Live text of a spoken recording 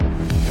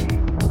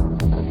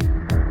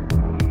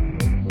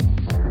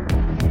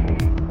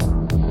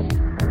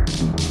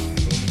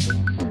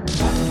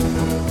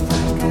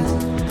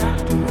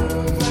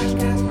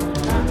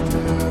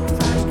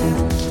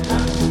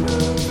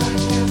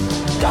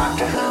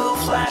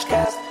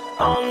Flashcast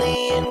on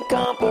the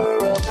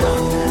incomparable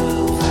Doctor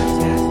Who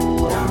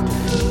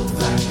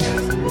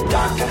Flashcast.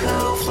 Doctor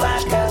Who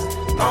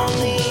Flashcast on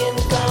the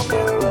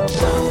incomparable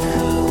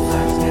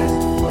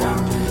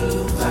Doctor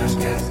Who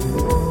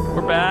Flashcast.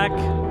 We're back.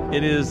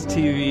 It is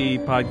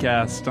TV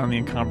podcast on the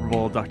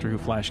incomparable Doctor Who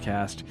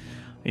Flashcast,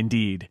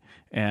 indeed.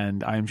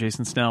 And I'm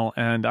Jason Snell,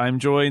 and I'm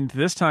joined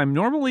this time.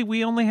 Normally,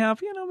 we only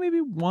have,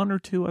 maybe one or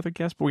two other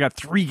guests, but we got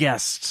three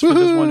guests for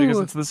this one because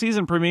it's the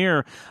season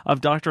premiere of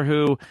Doctor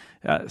Who,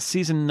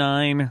 season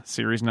 9,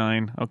 series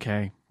 9.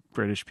 Okay,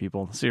 British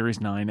people,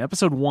 series 9,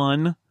 episode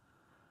 1.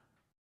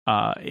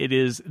 It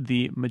is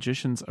The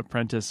Magician's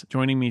Apprentice.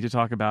 Joining me to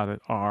talk about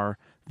it are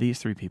these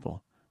three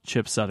people: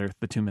 Chip Sutter,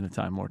 the 2-minute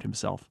Time Lord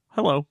himself.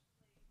 Hello.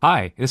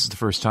 Hi, this is the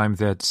first time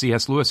that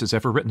C.S. Lewis has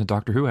ever written a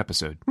Doctor Who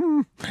episode.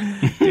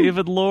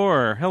 David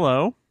Lohr,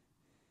 hello.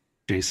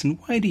 Jason,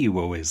 why do you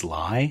always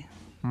lie?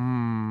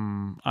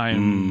 I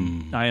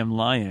am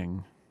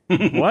lying.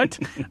 What?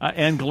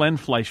 And Glenn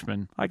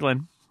Fleischman. Hi,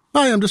 Glenn.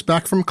 Hi, I'm just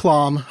back from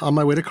Clom on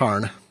my way to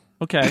Cairn.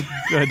 Okay,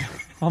 good.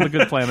 All the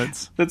good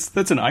planets.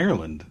 That's in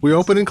Ireland. We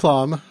open in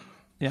Clom.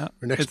 Yeah.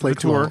 We next it's play the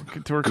tour.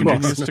 Clom. Tour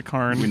continues to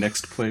Cairn. We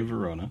next play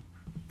Verona.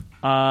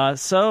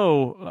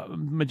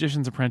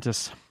 Magician's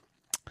Apprentice.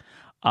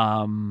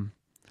 My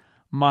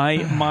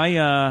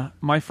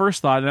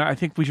first thought, and I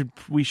think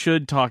we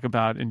should talk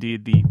about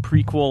indeed the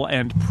prequel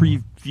and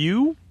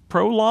preview,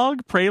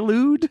 prologue,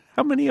 prelude.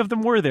 How many of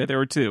them were there? There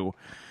were 2.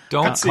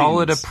 Don't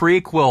call it a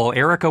prequel.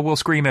 Erica will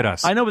scream at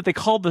us. I know, but they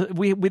called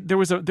there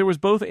was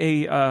both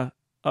a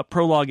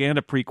prologue and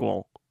a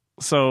prequel.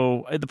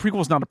 So the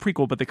prequel is not a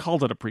prequel, but they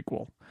called it a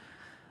prequel.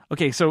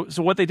 Okay, so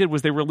what they did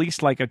was they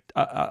released like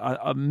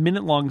a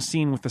minute-long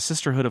scene with the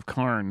Sisterhood of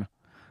Karn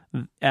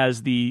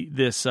as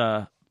this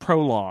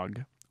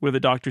prologue, where the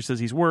Doctor says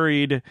he's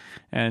worried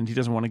and he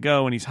doesn't want to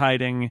go and he's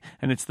hiding,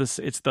 and it's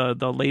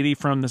the lady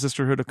from the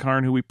Sisterhood of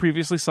Karn who we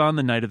previously saw in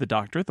The Night of the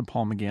Doctor, the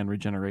Paul McGann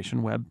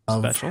Regeneration Web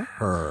special. Love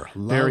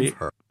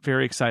her.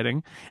 Very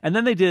exciting. And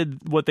then they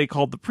did what they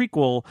called the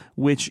prequel,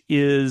 which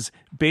is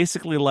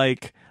basically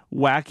like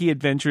wacky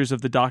adventures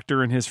of the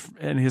Doctor and his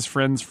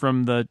friends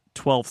from the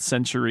 12th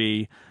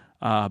century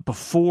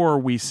before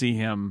we see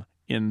him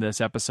in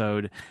this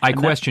episode. I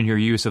question your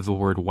use of the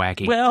word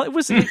wacky. Well,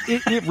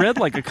 it read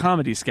like a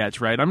comedy sketch,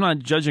 right? I'm not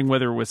judging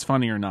whether it was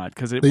funny or not,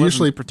 because it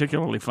wasn't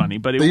particularly funny.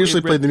 But they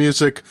usually played the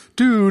music.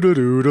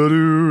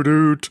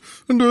 Do-do-do-do-do-doot.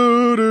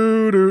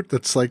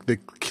 That's like the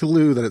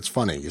clue that it's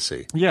funny, you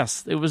see.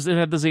 Yes, it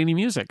had the zany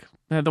music.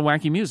 It had the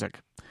wacky music.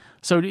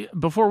 So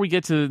before we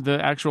get to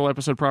the actual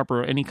episode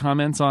proper, any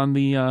comments on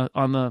the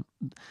I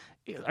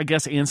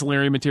guess,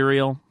 ancillary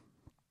material?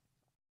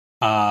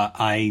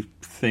 I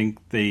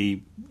think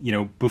they,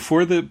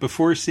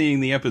 before seeing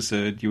the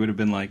episode, you would have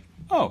been like,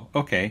 oh,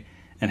 okay.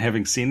 And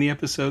having seen the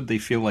episode, they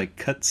feel like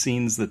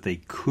cutscenes that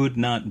they could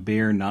not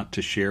bear not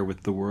to share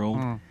with the world.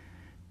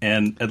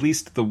 And at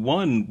least the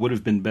one would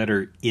have been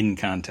better in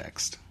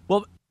context.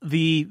 Well,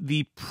 the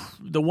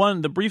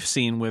brief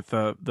scene with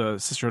the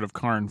Sisterhood of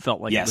Karn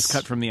felt like it was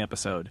cut from the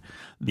episode.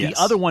 The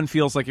other one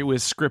feels like it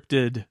was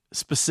scripted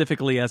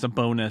specifically as a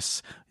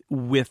bonus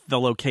with the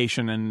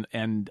location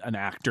and an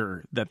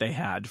actor that they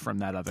had from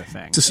that other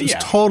thing. This is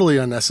totally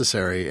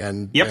unnecessary,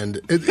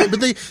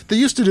 but they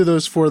used to do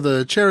those for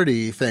the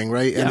charity thing,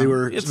 right? And they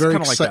were very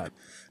exciting.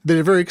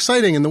 They're very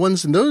exciting, and the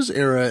ones in those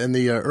era and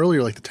the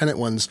earlier, like the Tenet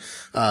ones,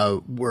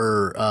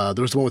 were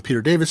there was the one with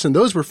Peter Davison.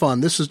 Those were fun.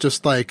 This is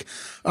just like,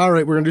 all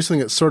right, we're gonna do something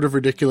that's sort of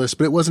ridiculous,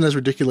 but it wasn't as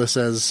ridiculous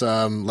as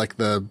like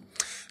the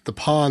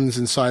pawns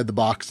inside the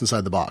box,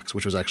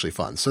 which was actually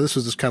fun. So this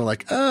was just kind of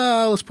like,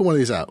 let's put one of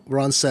these out. We're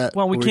on set.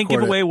 Well, we can't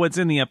give away what's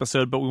in the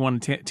episode, but we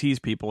want to tease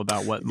people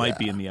about what might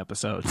be in the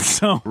episode.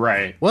 So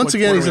right. Once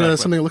again, he's in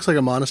something that looks like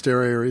a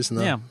monastery, or he's in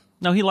the... Yeah.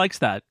 No, he likes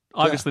that.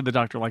 Obviously, the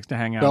Doctor likes to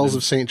hang out Bells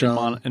of St.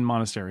 John. In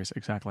monasteries,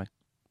 exactly.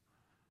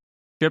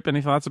 Chip,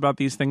 any thoughts about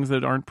these things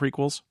that aren't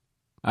prequels?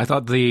 I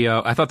thought the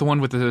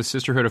one with the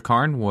Sisterhood of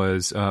Karn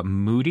was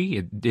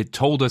moody. It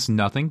told us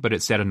nothing, but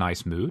it set a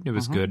nice mood. It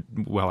was good,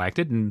 well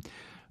acted, and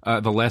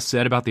the less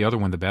said about the other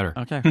one, the better.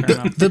 Okay, fair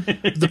enough.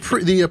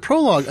 The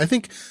prologue, I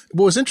think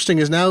what was interesting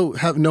is now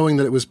knowing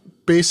that it was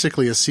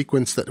basically a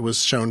sequence that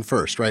was shown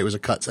first, right? It was a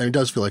cut. I mean, it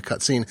does feel like a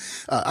cut scene.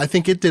 I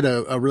think it did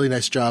a really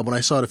nice job when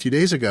I saw it a few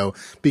days ago,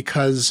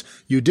 because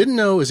you didn't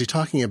know, is he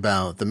talking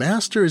about the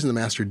Master? Isn't the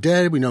Master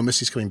dead? We know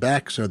Missy's coming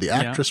back. So the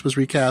actress was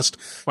recast.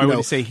 Why would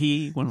he say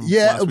he?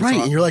 Right.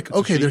 And you're like,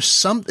 okay, there's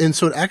some, and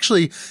so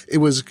it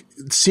was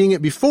seeing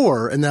it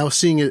before and now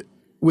seeing it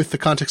with the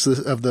context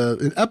of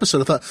the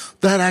episode. I thought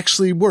that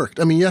actually worked.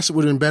 I mean, yes, it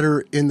would have been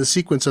better in the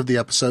sequence of the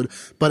episode,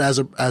 but as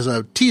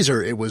a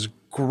teaser, it was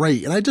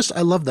great. And I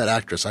love that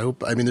actress.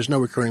 There's no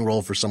recurring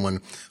role for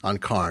someone on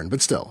Karn,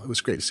 but still, it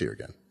was great to see her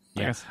again.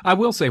 Yeah. I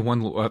will say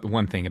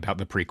one thing about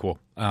the prequel,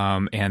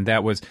 and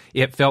that was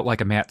it felt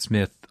like a Matt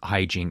Smith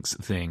hijinks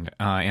thing,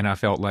 and I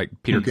felt like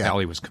Peter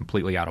Capaldi was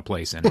completely out of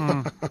place in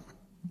it.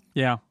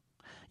 Yeah.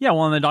 Yeah,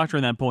 well, and the Doctor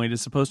in that point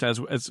is supposed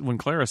to, as when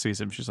Clara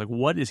sees him, she's like,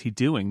 what is he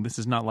doing? This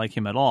is not like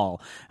him at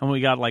all. And we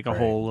got like a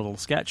whole little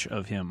sketch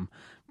of him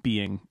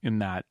being in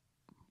that.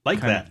 Like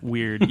kind that. of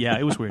weird. Yeah,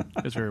 it was weird.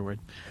 It was very weird.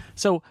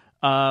 So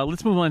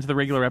let's move on to the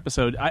regular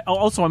episode.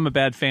 I'm a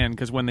bad fan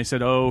because when they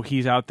said, "Oh,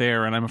 he's out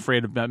there," and I'm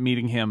afraid about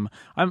meeting him,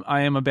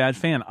 I am a bad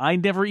fan. I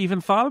never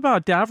even thought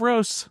about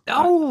Davros.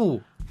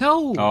 No,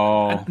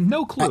 Oh.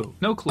 no clue.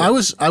 No clue. I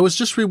was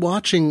just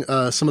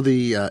rewatching some of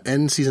the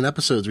end season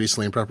episodes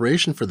recently in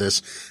preparation for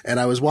this, and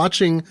I was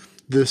watching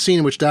the scene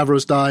in which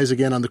Davros dies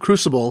again on the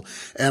Crucible,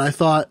 and I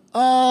thought,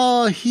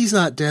 oh, he's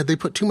not dead. They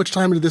put too much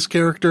time into this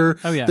character.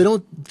 Oh, yeah. They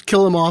don't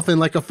kill him off in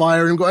like a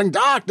fire and going,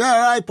 "Doctor,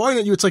 I point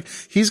at you." It's like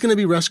he's going to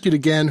be rescued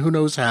again. Who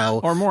knows how?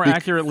 Or more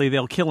accurately,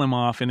 they'll kill him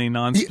off in a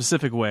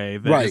non-specific way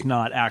that is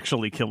not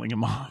actually killing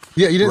him off.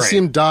 Yeah, you didn't see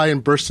him die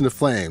and burst into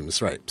flames,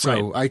 right?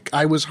 So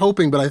I was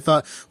hoping, but I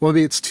thought, well,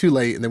 maybe it's too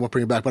late and they won't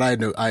bring it back. But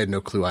I had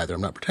no clue either.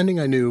 I'm not pretending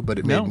I knew, but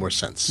it made more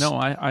sense. No,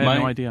 I had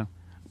no idea.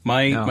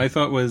 My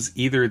thought was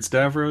either it's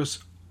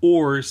Davros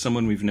or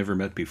someone we've never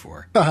met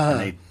before. And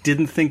I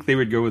didn't think they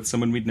would go with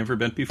someone we'd never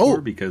met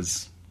before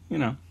because, you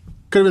know.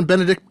 Could have been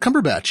Benedict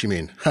Cumberbatch, you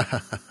mean?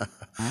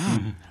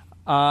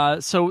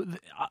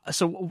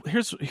 So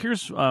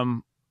here's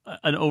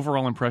an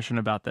overall impression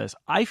about this.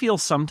 I feel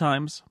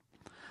sometimes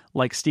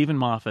like Stephen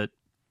Moffat,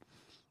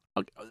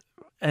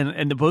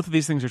 and both of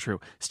these things are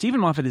true. Stephen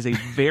Moffat is a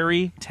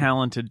very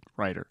talented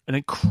writer, an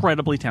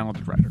incredibly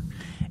talented writer.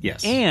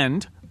 Yes.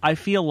 And I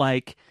feel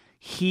like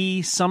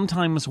he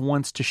sometimes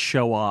wants to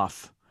show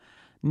off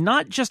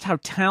not just how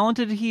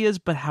talented he is,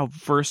 but how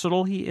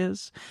versatile he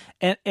is.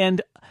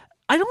 And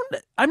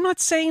I'm not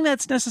saying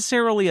that's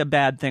necessarily a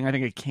bad thing. I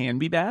think it can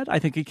be bad. I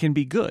think it can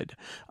be good.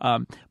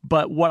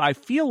 But what I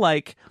feel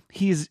like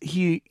he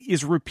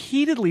is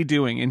repeatedly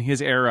doing in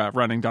his era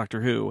running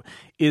Doctor Who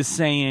is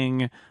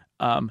saying,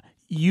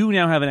 you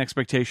now have an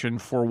expectation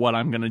for what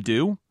I'm going to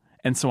do,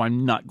 and so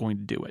I'm not going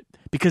to do it.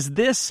 Because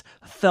this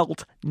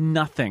felt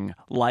nothing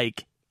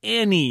like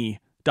any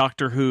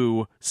Doctor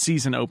Who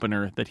season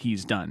opener that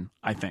he's done.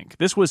 I think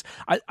this was.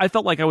 I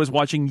felt like I was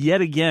watching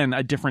yet again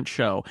a different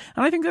show,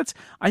 and I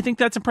think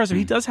that's impressive.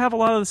 He does have a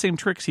lot of the same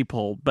tricks he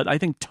pulled, but I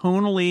think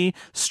tonally,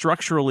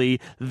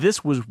 structurally,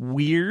 this was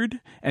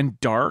weird and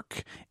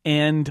dark.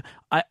 And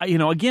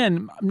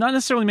again, I'm not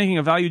necessarily making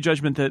a value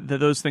judgment that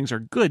those things are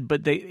good,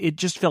 but it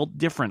just felt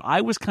different.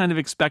 I was kind of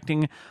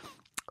expecting.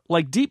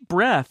 Like Deep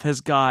Breath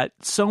has got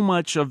so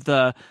much of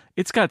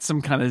it's got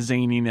some kind of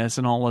zaniness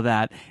and all of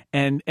that,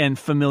 and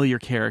familiar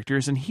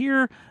characters. And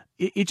here,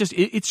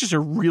 it's just a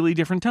really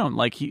different tone.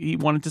 Like he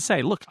wanted to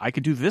say, look, I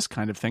could do this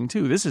kind of thing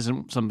too. This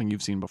isn't something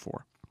you've seen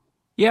before.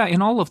 Yeah,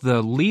 in all of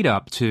the lead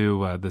up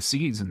to the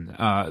season,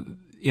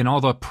 in all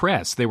the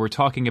press, they were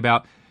talking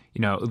about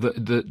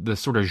the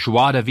sort of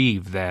joie de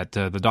vivre that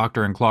the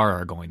Doctor and Clara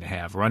are going to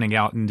have, running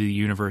out into the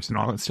universe and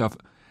all that stuff.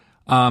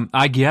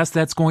 I guess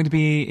that's going to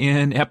be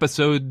in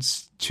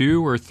episodes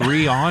 2 or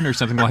 3 on or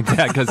something like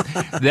that, because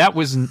that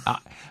was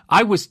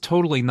I was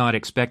totally not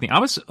expecting. I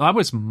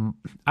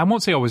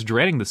won't say I was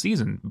dreading the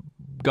season,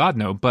 God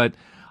no, but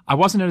I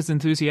wasn't as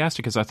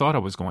enthusiastic as I thought I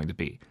was going to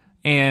be.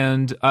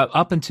 And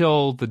up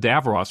until the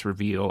Davros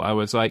reveal, I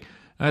was like,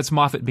 that's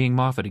Moffat being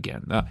Moffat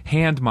again.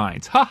 Hand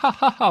mines, ha ha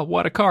ha ha!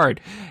 What a card!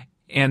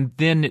 And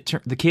then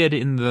the kid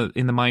in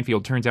the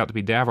minefield turns out to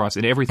be Davros,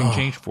 and everything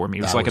changed for me.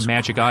 It was like a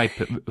magic eye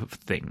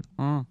thing.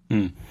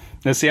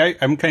 Now, see,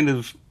 I'm kind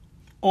of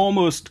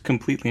almost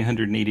completely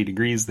 180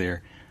 degrees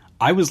there.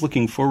 I was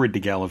looking forward to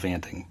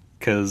gallivanting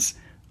because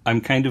I'm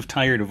kind of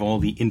tired of all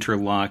the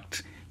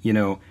interlocked.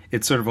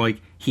 It's sort of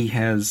like he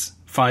has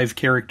 5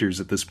 characters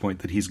at this point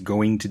that he's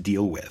going to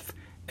deal with,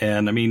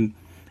 and I mean,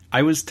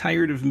 I was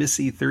tired of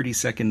Missy 30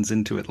 seconds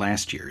into it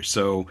last year,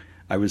 so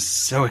I was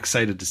so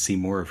excited to see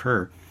more of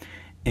her.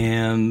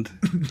 And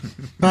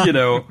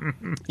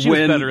she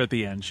was better at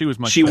the end. She was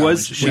much. She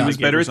was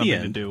better at the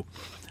end. To do,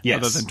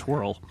 yes, other than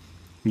twirl.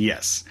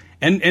 Yes,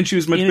 and she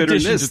was much better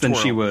in this than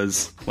she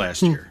was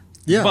last year.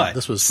 Yeah, but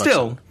this was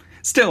still.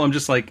 I'm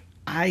just like,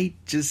 I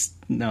just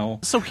no.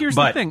 So here's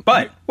the thing.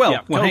 Hang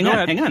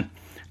on.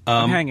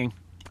 I'm hanging.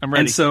 I'm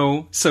ready. And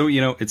so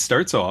it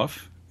starts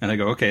off, and I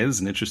go, okay, this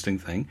is an interesting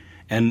thing,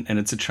 and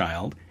it's a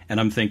child, and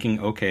I'm thinking,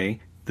 okay.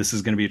 This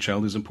is going to be a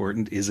child who's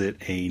important. Is it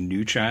a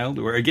new child?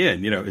 Or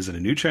again, is it a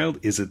new child?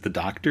 Is it the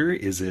Doctor?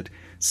 Is it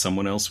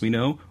someone else we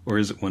know? Or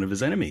is it one of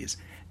his enemies?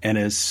 And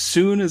as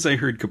soon as I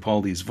heard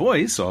Capaldi's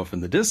voice off in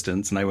the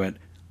distance, and I went,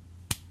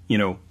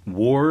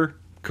 War,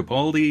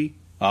 Capaldi,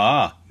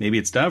 maybe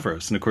it's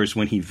Davros. And of course,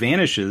 when he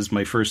vanishes,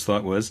 my first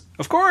thought was,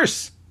 of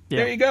course! Yeah.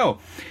 There you go.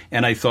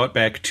 And I thought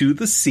back to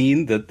the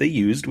scene that they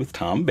used with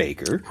Tom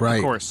Baker. Right.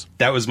 Of course.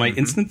 That was my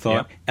instant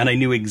thought. Yep. And I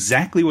knew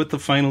exactly what the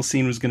final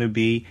scene was going to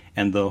be.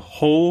 And the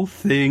whole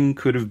thing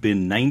could have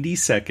been 90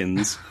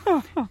 seconds.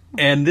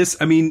 And this,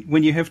 I mean,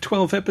 when you have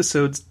 12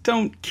 episodes,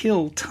 don't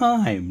kill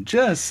time.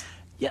 Just...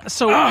 Yeah,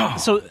 so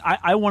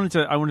I wanted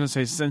to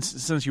say,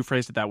 since you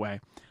phrased it that way,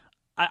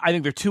 I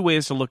think there are 2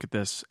 ways to look at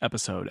this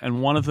episode.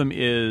 And one of them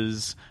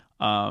is,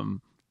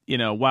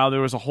 while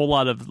there was a whole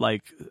lot of,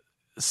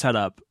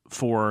 setup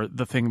for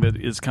the thing that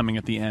is coming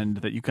at the end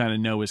that you kind of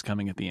know is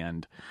coming at the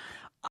end.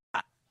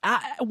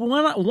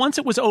 Once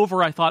it was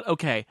over, I thought,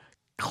 okay,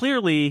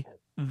 clearly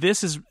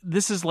this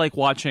is like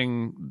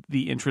watching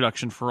the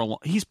introduction for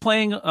he's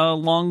playing a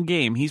long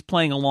game. He's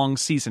playing a long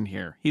season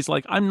here. He's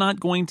like, I'm not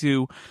going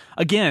to,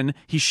 again,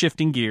 he's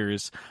shifting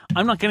gears.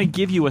 I'm not going to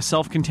give you a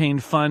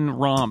self-contained fun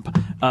romp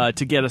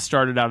to get us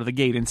started out of the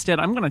gate. Instead,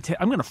 I'm going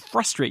to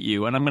frustrate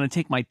you, and I'm going to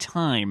take my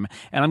time,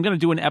 and I'm going to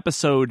do an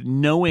episode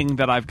knowing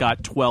that I've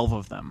got 12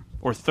 of them.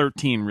 Or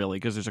 13, really,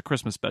 because there's a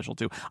Christmas special,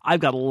 too. I've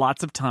got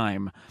lots of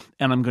time,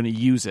 and I'm going to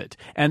use it.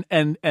 And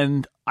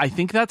I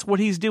think that's what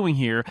he's doing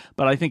here,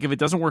 but I think if it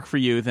doesn't work for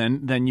you,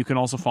 then you can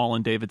also fall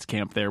in David's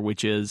camp there,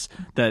 which is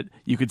that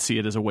you could see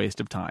it as a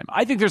waste of time.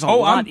 I think there's a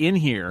lot in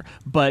here,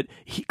 but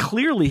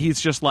clearly he's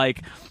just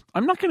like,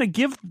 I'm not going to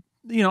give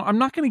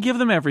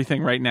them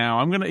everything right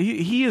now.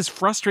 He is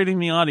frustrating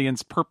the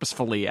audience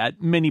purposefully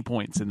at many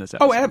points in this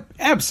episode.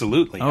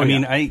 Absolutely. I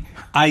mean,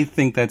 I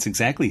think that's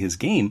exactly his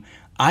game.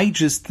 I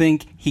just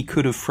think he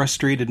could have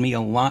frustrated me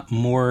a lot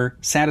more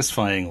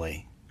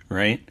satisfyingly,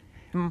 right?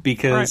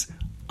 Because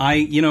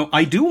I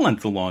do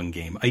want the long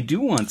game. I do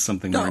want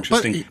something more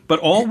interesting. But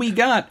all we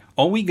got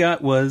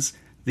was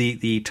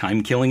the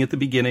time killing at the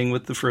beginning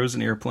with the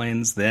frozen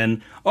airplanes.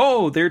 Then,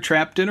 they're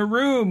trapped in a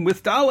room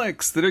with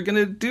Daleks that are going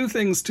to do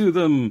things to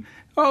them.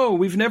 Oh,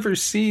 we've never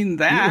seen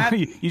that.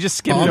 You just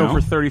skimmed over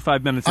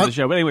 35 minutes of the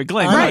show. But anyway,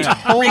 Glenn,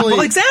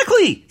 well,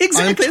 exactly.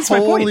 I'm That's totally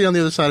my point. on the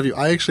other side of you.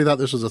 I actually thought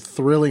this was a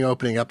thrilling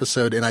opening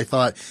episode, and I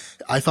thought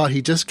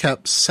he just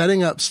kept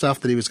setting up stuff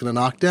that he was going to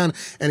knock down,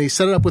 and he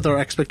set it up with our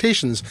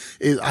expectations.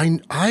 I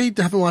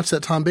haven't watched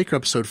that Tom Baker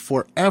episode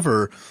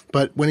forever,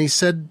 but when he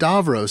said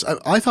Davros,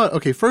 I thought,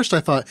 okay, first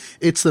I thought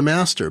it's the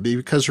Master,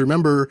 because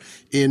remember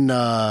in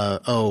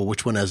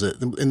which one is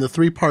it? In the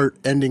 3-part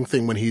ending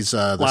thing when he's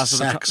Last of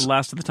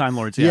the Time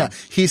Lords. Yeah,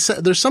 he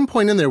said there's some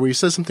point in there where he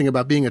says something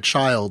about being a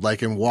child,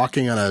 like in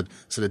walking on a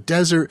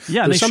desert.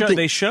 Yeah,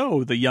 they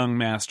show the young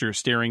Master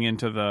staring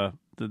into the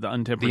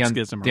untempered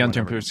schism. The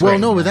untempered schism. Well,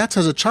 no, but that's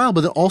as a child.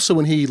 But also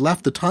when he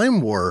left the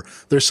Time War,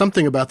 there's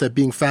something about that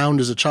being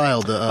found as a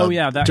child.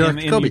 That in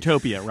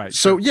Utopia, right?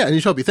 So yeah, in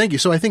Utopia. Thank you.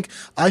 So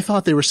I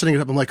thought they were setting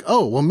it up. I'm like,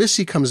 oh, well,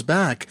 Missy comes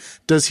back.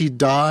 Does he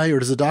die, or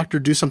does the Doctor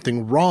do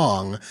something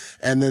wrong?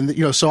 And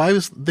then so I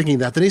was thinking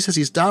that. Then he says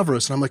he's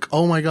Davros, and I'm like,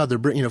 oh my God, they're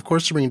bringing. Of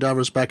course, they're bringing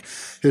Davros back.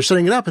 They're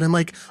setting it up, and I'm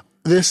like,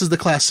 this is the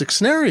classic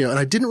scenario. And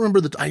I didn't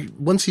remember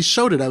once he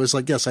showed it, I was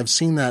like, yes, I've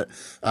seen that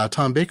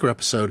Tom Baker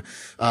episode.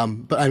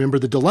 But I remember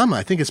the dilemma.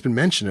 I think it's been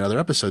mentioned in other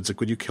episodes. Like,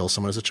 would you kill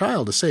someone as a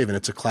child to save? And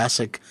it's a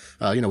classic,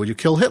 would you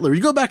kill Hitler?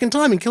 You go back in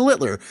time and kill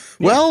Hitler.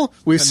 Yeah, well,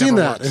 we've seen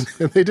that.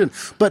 And they didn't.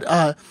 But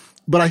I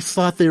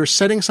thought they were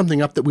setting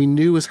something up that we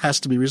knew has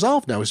to be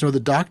resolved now. The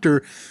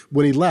Doctor,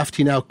 when he left,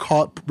 he now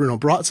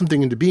brought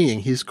something into being.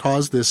 He's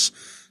caused this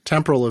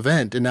temporal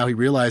event, and now he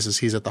realizes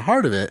he's at the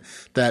heart of it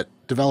that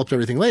developed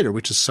everything later,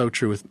 which is so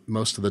true with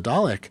most of the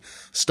Dalek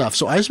stuff.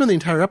 So I spent the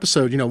entire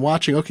episode,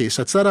 watching, okay,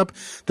 sets that up.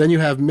 Then you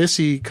have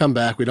Missy come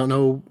back. We don't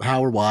know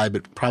how or why,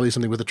 but probably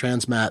something with a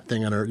transmat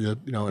thing on her, in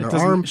her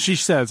arm. She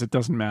says it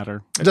doesn't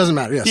matter. It doesn't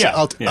matter. Yes. Yeah.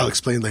 I'll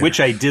explain later. Which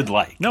I did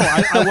like. No,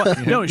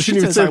 she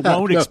says I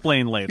won't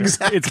explain later.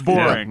 Exactly. It's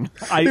boring.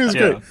 Yeah. It was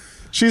great.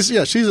 She's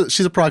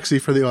a proxy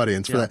for the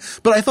audience for that.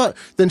 But I thought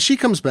then she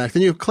comes back.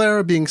 Then you have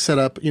Clara being set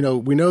up. We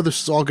know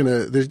this is all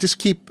they just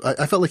keep.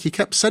 I felt like he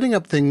kept setting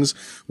up things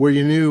where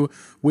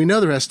we know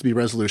there has to be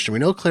resolution. We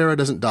know Clara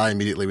doesn't die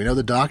immediately. We know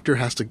the Doctor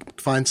has to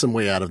find some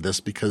way out of this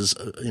because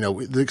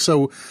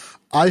so.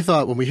 I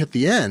thought when we hit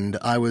the end,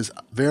 I was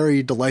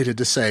very delighted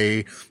to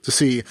see,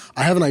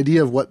 I have an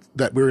idea of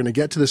that we're going to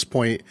get to this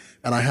point,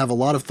 and I have a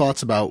lot of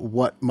thoughts about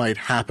what might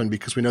happen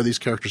because we know these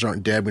characters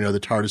aren't dead. We know the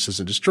TARDIS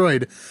isn't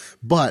destroyed,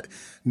 but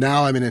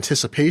now I'm in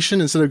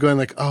anticipation instead of going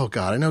like, oh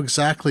God, I know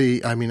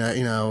exactly. I mean,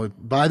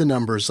 by the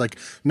numbers, like,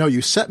 no,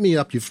 you set me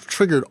up. You've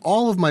triggered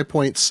all of my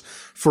points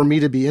for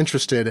me to be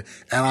interested.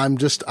 And I'm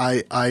just,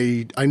 I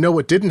know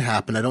what didn't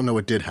happen. I don't know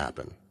what did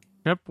happen.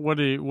 Yep. What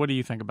do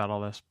you think about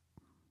all this?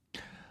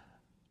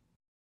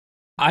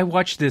 I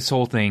watched this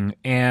whole thing,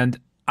 and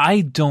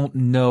I don't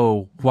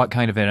know what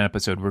kind of an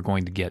episode we're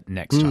going to get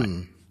next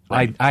time.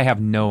 Right. I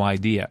have no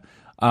idea.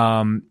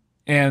 And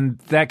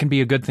that can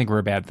be a good thing or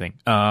a bad thing.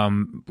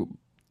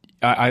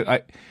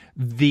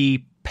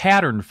 The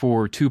pattern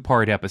for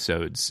 2-part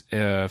episodes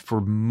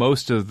for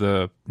most of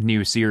the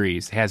new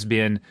series has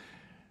been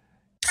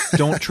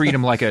don't treat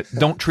them like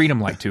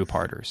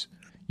 2-parters.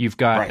 You've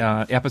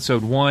got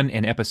episode 1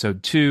 and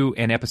episode 2,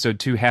 and episode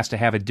 2 has to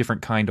have a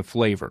different kind of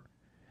flavor.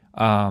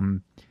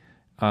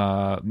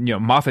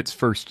 Moffat's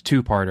first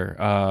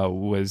 2-parter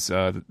was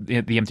The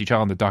Empty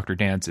Child and the Doctor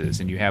Dances,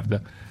 and you have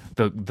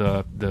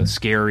the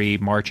scary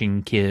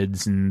marching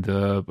kids and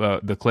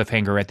the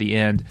cliffhanger at the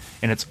end,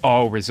 and it's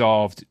all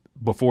resolved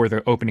before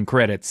the opening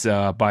credits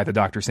by the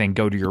Doctor saying,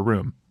 "Go to your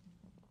room."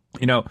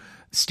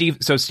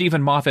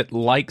 Stephen Moffat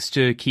likes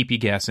to keep you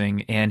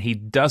guessing, and he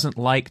doesn't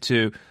like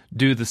to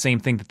do the same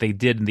thing that they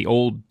did in the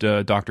old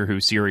Doctor Who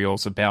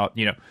serials about,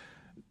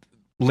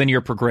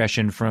 linear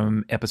progression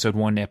from episode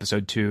 1 to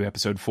episode 2,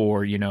 episode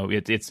 4.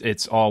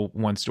 It's all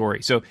one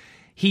story. So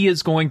he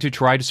is going to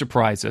try to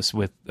surprise us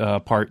with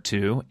part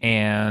 2,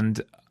 and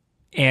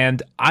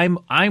and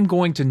I'm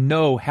going to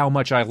know how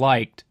much I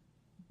liked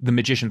The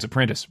Magician's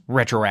Apprentice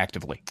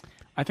retroactively.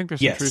 I think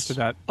there's some truth to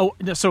that. Oh,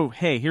 so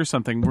hey, here's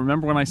something.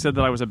 Remember when I said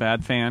that I was a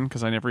bad fan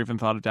because I never even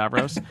thought of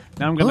Davros?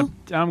 Now I'm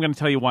gonna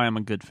tell you why I'm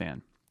a good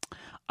fan.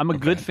 I'm a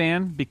good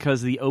fan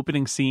because the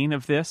opening scene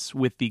of this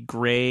with the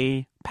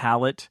gray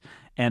palette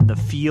and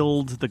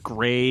the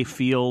gray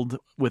field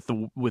with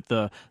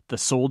the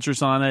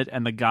soldiers on it,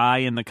 and the guy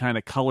in the kind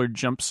of colored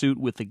jumpsuit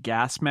with the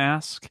gas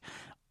mask.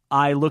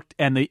 I looked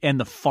and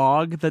the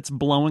fog that's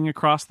blowing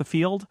across the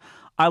field.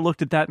 I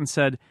looked at that and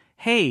said,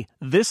 hey,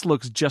 this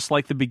looks just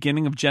like the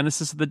beginning of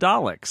Genesis of the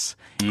Daleks.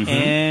 Mm-hmm.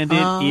 And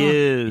it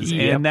is.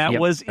 Yep, and that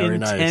was very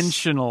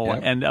intentional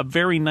nice. and a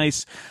very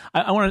nice...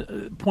 I want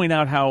to point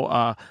out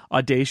how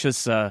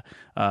audacious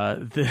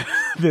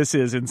this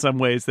is in some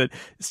ways, that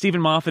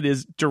Stephen Moffat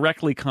is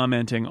directly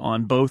commenting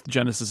on both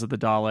Genesis of the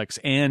Daleks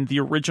and the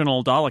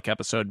original Dalek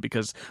episode,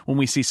 because when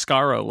we see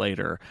Skaro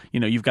later,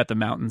 you've got the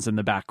mountains in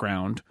the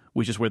background,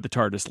 which is where the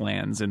TARDIS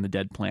lands in the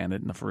Dead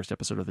Planet in the first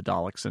episode of the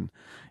Daleks in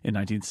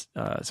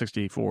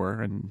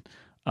 1964 and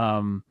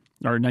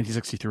or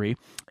 1963,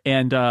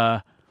 and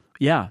so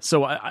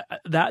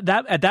that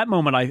at that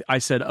moment I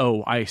said,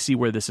 oh, I see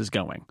where this is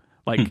going.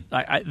 Like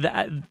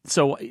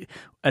so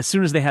as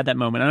soon as they had that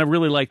moment, and I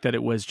really liked that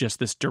it was just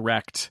this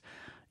direct.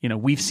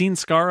 We've seen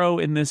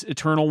Skaro in this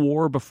Eternal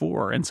War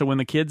before, and so when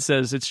the kid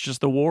says it's just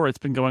the war, it's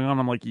been going on,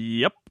 I'm like,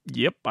 yep,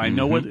 I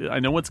know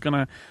what's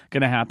gonna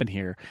happen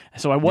here.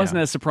 So I wasn't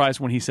as surprised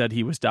when he said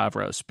he was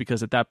Davros,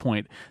 because at that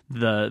point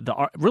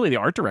the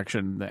art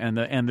direction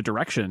and the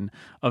direction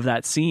of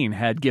that scene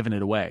had given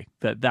it away.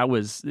 That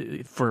was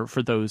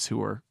for those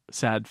who are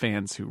sad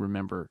fans who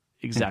remember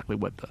exactly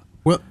what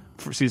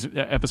for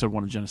episode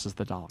 1 of Genesis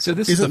the Daleks. So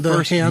this is the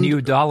first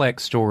new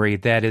Dalek story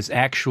that is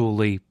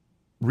actually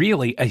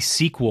really a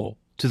sequel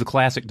to the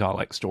classic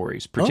Dalek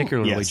stories,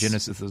 particularly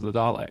Genesis of the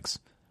Daleks.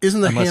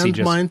 Isn't the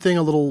hand-mind thing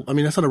a little... I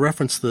mean, that's not a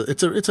reference.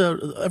 It's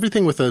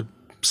everything with a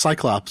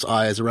Cyclops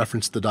eye is a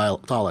reference to the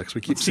Daleks.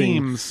 We keep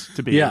seeing... Seems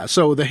to be. Yeah,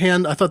 so the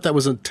hand, I thought that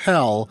was a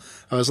tell.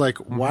 I was like,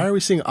 why are we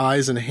seeing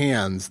eyes and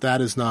hands?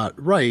 That is not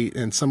right.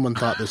 And someone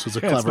thought this was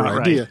a clever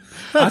idea.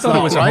 I thought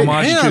it was a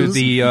homage to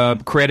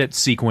the credit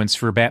sequence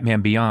for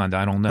Batman Beyond.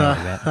 I don't know.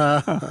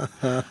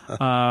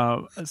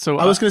 So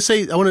I was going to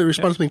say, I want to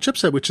respond to something Chip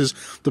said, which is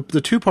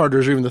the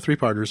two-parters or even the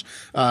three-parters.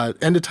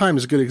 End of Time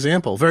is a good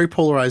example. Very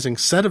polarizing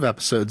set of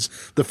episodes.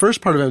 The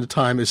first part of End of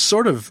Time is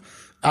sort of...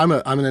 I'm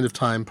an End of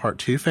Time Part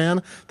 2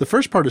 fan. The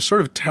first part is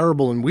sort of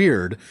terrible and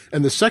weird,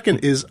 and the second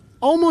is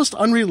almost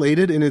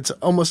unrelated in its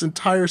almost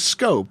entire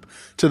scope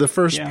to the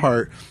first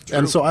part. True.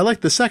 And so I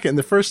like the second.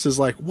 The first is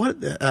like, what?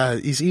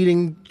 He's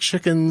eating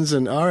chickens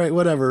and all right,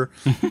 whatever.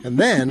 And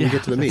then we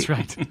get to the meat. That's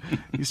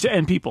right.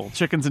 And people,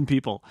 chickens and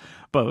people,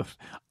 both.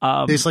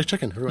 Tastes like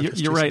chicken.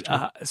 You're right.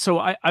 So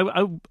I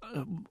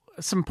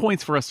some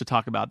points for us to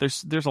talk about.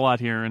 There's a lot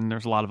here, and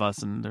there's a lot of us,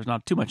 and there's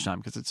not too much time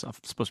because it's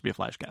supposed to be a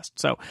flashcast.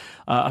 So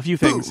a few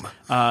things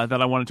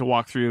that I wanted to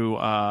walk through,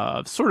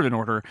 sort of in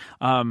order.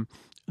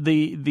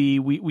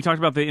 We talked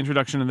about the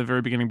introduction in the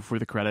very beginning before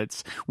the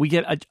credits. We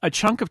get a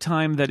chunk of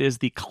time that is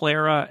the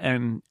Clara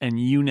and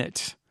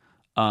Unit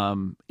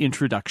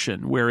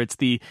introduction, where it's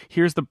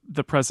here's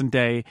the present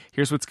day,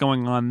 here's what's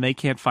going on. They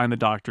can't find the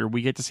Doctor.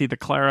 We get to see that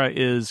Clara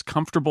is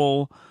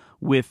comfortable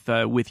with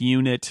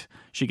Unit.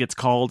 She gets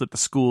called at the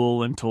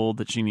school and told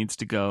that she needs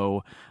to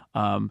go,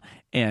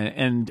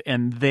 and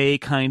they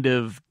kind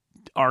of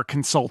are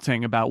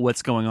consulting about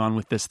what's going on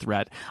with this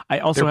threat.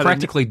 They're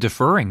practically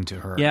deferring to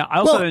her. Yeah, I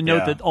also had a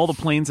note that all the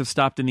planes have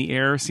stopped in the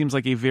air. Seems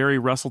like a very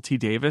Russell T.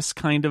 Davies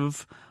kind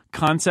of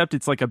concept.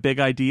 It's like a big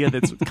idea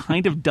that's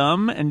kind of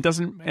dumb and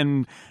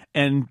doesn't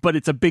but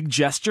it's a big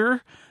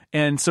gesture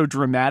and so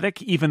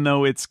dramatic, even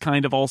though it's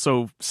kind of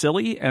also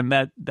silly, and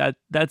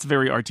that's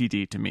very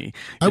RTD to me.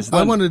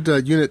 I wanted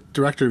unit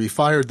director to be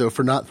fired though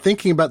for not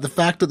thinking about the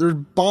fact that there's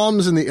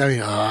bombs in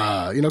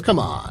the. Come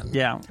on.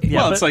 Yeah.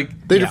 Well, it's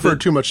like they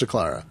deferred too much to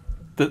Clara.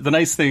 The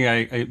nice thing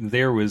I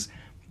there was,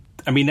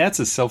 I mean, that's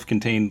a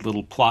self-contained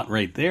little plot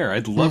right there.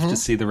 I'd love to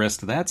see the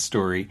rest of that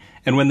story,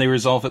 and when they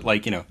resolve it,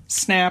 like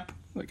snap.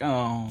 Like,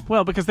 oh.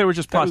 Well, because they were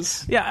just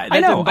plots. I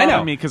know. Didn't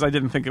bother me because I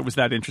didn't think it was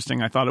that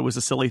interesting. I thought it was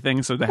a silly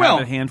thing, so to have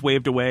the hand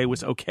waved away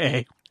was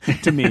okay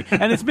to me.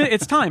 And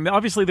it's time.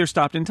 Obviously, they're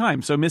stopped in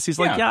time. So Missy's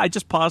like, I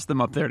just paused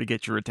them up there to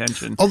get your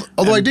attention.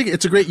 Although I dig it.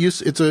 It's a great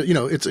use. It's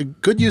a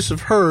good use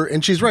of her,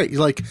 and she's right.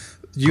 Like,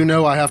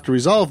 I have to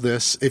resolve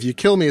this. If you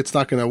kill me, it's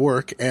not going to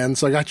work. And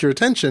so I got your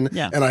attention,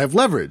 and I have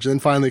leverage. And then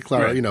finally,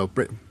 Clara,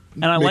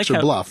 and I like how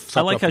she bluff.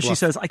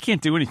 says, "I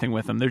can't do anything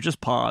with them; they're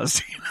just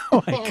paused."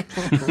 I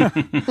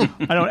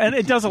don't. And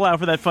it does allow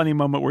for that funny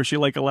moment where she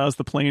allows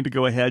the plane to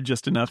go ahead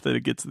just enough that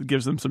it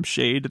gives them some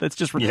shade. That's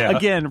just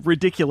again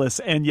ridiculous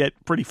and yet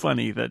pretty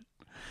funny.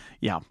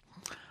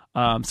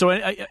 So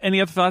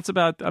any other thoughts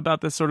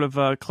about this sort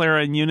of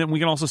Clara and Unit? We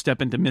can also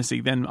step into Missy.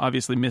 Then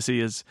obviously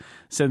Missy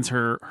sends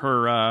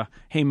her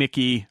 "Hey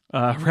Mickey"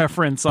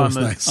 reference on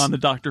the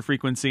Doctor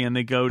frequency, and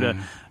they go to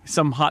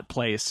some hot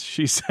place.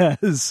 She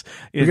says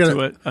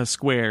into a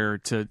square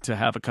to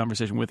have a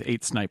conversation with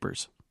 8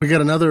 snipers. We got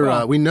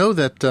another. We know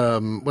that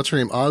what's her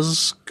name,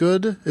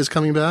 Osgood, is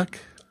coming back.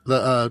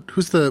 The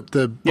who's the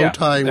bow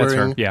tie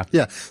wearing? That's her.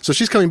 Yeah. So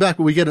she's coming back,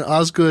 but we get an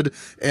Osgood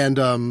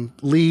and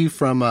Lee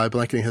from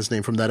blanking his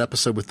name from that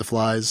episode with the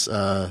flies,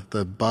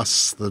 the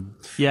bus.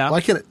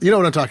 Why can't you know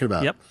what I'm talking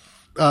about? Yep.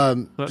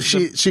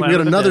 We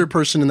get another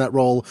person in that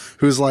role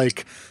who's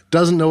like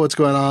doesn't know what's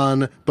going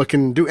on, but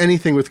can do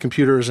anything with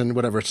computers and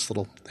whatever. It's a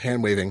little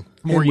hand waving.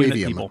 More unit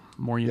people.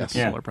 More unit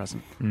people are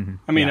present. Mm-hmm.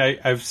 I mean,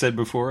 I've said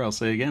before, I'll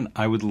say again,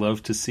 I would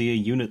love to see a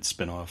unit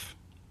spinoff.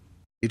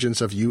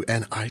 Agents of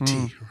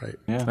UNIT, right?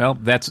 Yeah. Well,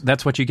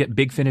 that's what you get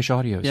Big Finish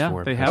Audios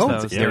for. They have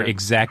those. They're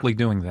exactly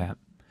doing that.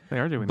 They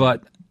are doing that.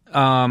 But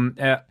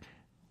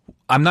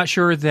I'm not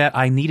sure that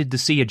I needed to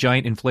see a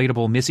giant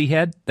inflatable Missy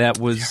head. That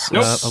was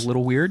a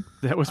little weird.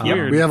 That was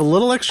weird. We have a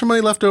little extra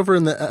money left over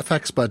in the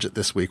FX budget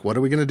this week. What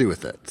are we going to do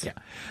with it? Yeah.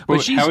 Well,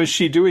 how is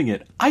she doing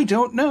it? I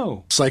don't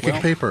know. Psychic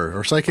paper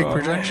or psychic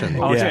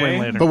projection. I'll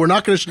explain later. But we're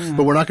not going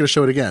to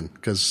show it again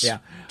because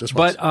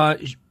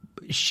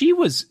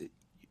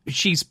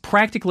she's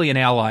practically an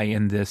ally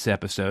in this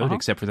episode,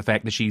 except for the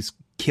fact that she's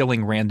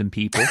killing random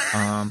people.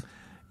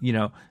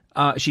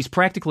 She's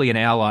practically an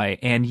ally,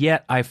 and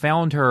yet I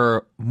found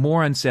her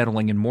more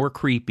unsettling and more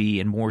creepy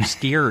and more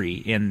scary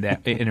in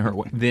her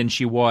than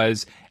she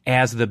was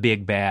as the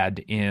big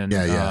bad in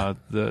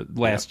the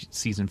last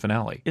season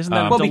finale. Isn't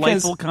that a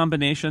delightful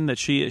combination that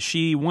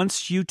she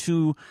wants you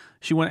to,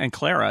 and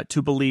Clara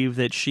to believe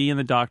that she and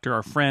the Doctor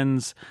are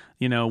friends.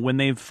 You know, when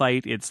they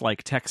fight, it's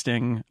like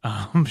texting,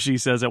 she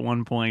says at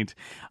one point.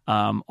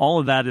 All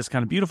of that is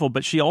kind of beautiful,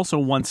 but she also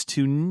wants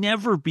to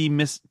never be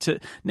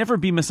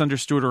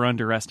misunderstood or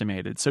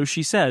underestimated. So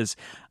she says,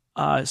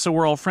 so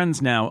we're all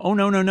friends now. Oh,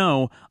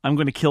 no. I'm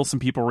going to kill some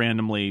people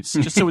randomly,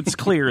 just so it's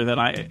clear that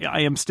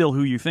I am still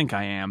who you think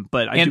I am,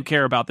 but I do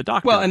care about the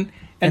Doctor. Well, and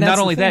not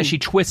only that, she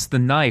twists the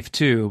knife,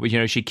 too.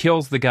 But, she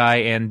kills the guy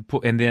and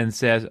then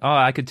says, oh,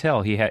 I could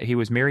tell he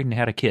was married and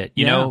had a kid.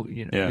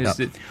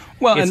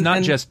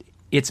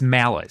 It's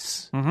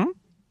malice. Mm-hmm.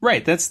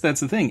 Right, that's the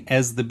thing.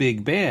 As the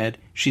big bad,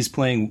 she's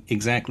playing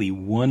exactly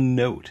one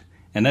note.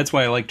 And that's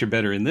why I liked her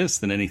better in this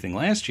than anything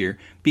last year,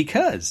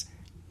 because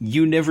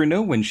you never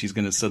know when she's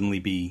going to suddenly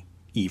be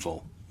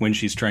evil, when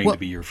she's trying to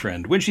be your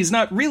friend, when she's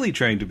not really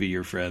trying to be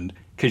your friend,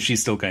 because she's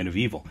still kind of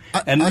evil.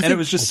 And it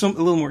was just a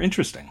little more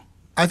interesting.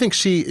 I think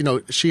she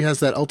has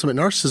that ultimate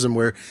narcissism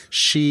where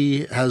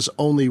she has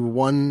only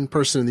one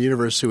person in the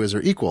universe who is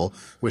her equal,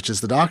 which is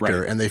the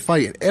Doctor, and they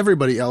fight, and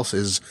everybody else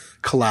is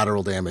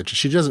collateral damage.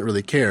 She doesn't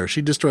really care.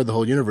 She destroyed the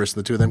whole universe,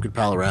 and the two of them could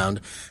pal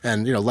around.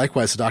 And,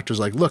 likewise, the Doctor's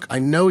like, look, I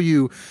know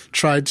you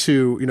tried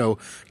to,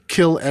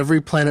 kill every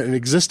planet in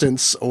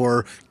existence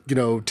or,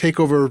 take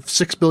over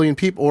 6 billion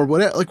people or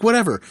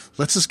whatever.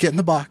 Let's just get in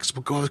the box.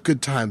 We'll go with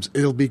good times.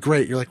 It'll be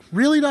great. You're like,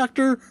 really,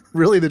 Doctor?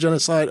 Really, the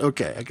genocide?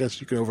 Okay, I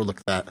guess you can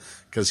overlook that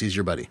because he's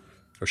your buddy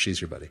or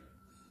she's your buddy.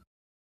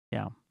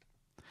 Yeah.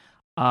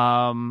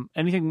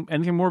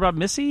 Anything more about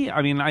Missy?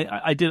 I mean,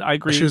 I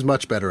agree. She was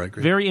much better. I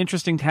agree. Very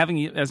interesting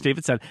having, as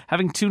David said,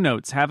 having two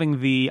notes,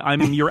 having the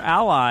I'm your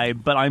ally,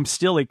 but I'm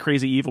still a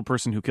crazy evil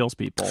person who kills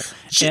people,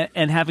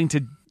 and having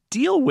to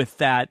deal with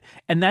that,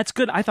 and that's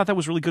good. I thought that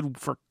was really good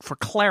for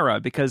Clara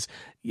because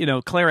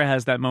Clara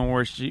has that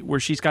moment where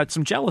she's got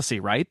some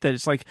jealousy, right? That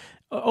it's like,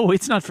 oh,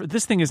 it's not for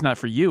this thing is not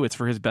for you, it's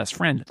for his best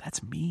friend.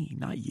 That's me,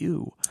 not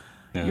you.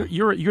 Yeah.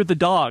 You're the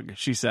dog,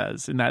 she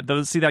says. And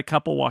see that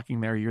couple walking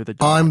there. You're the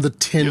dog. I'm the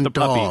tin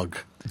dog.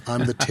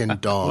 I'm the tin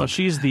dog. Well,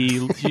 she's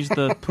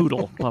the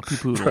poodle, puppy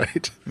poodle.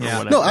 Right.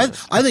 Yeah. No, I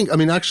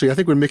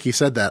think when Mickey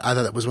said that, I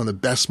thought that was one of the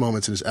best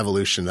moments in his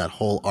evolution, that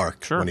whole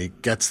arc when he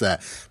gets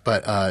that.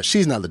 But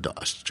she's not the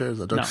dog.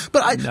 No.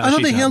 But I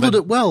thought they handled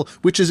it well,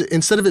 which is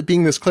instead of it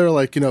being this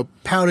Clara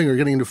pouting or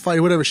getting into a fight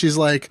or whatever, she's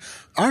like,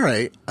 all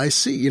right, I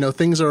see,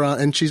 things are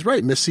on. And she's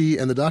right. Missy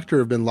and the Doctor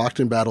have been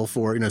locked in battle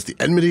for, it's the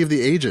enmity of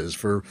the ages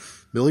for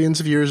millions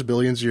of years,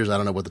 billions of years. I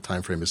don't know what the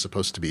time frame is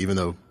supposed to be, even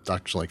though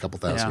Doctor's only a couple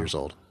thousand years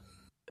old.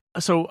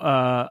 So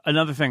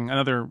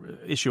another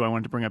issue I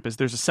wanted to bring up is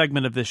there's a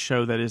segment of this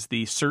show that is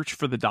the search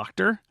for the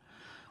Doctor,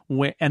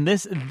 and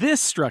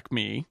this struck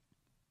me,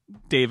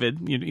 David,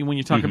 when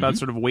you talk about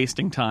sort of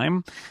wasting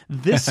time,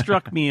 this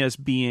struck me as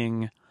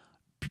being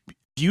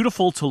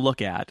beautiful to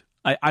look at.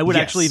 I would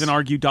actually even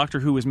argue Doctor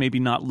Who has maybe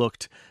not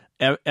looked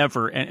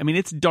ever, and I mean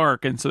it's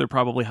dark, and so they're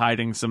probably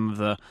hiding some of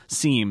the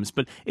seams.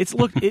 But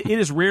it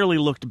has rarely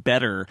looked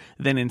better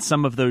than in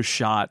some of those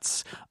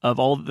shots of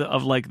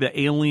the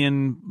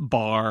alien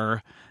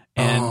bar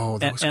and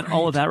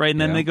all of that, right?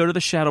 And then they go to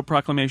the Shadow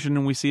Proclamation,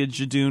 and we see a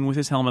Jadoon with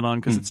his helmet on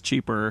because it's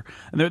cheaper.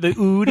 And the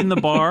ood in the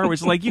bar, which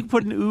is like you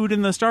put an ood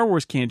in the Star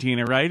Wars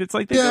cantina, right? It's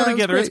like they go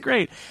together. It's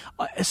great.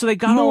 So they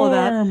got all of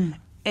that.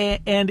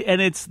 And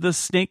it's the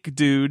snake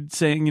dude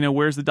saying,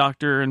 where's the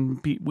Doctor? And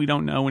we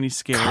don't know when he's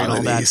scared. Colony and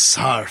all that.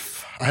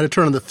 Sarf. I had to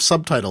turn on the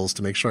subtitles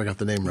to make sure I got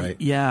the name right.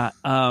 Yeah.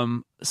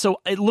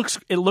 So it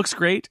looks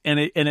great, and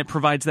it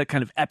provides that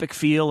kind of epic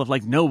feel of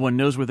like no one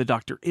knows where the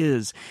Doctor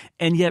is,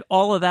 and yet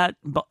all of that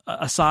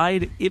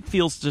aside, it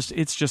feels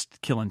it's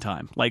just killing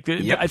time. Like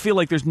I feel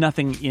like there's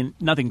nothing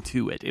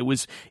to it.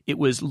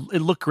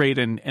 It looked great,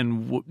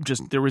 and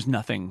just there was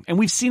nothing. And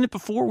we've seen it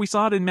before. We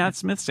saw it in Matt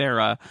Smith's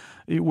era,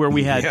 where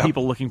we had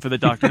people looking for the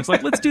Doctor. It's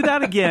like, let's do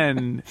that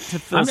again to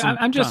fill some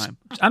time.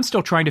 I'm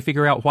still trying to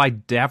figure out why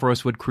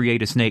Davros would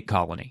create a snake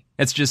colony.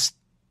 It's just.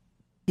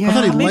 Yeah, I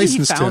thought he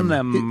licensed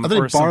them. I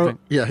thought he borrowed.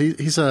 Yeah,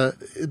 he's a.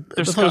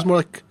 I thought it was more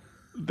like.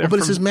 But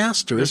it's his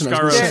master, isn't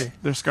it?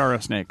 They're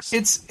Skaro snakes.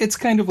 It's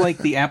kind of like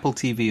the Apple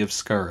TV of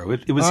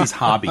Skaro. It was his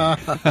hobby.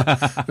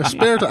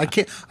 Spare time.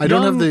 I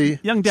don't have the.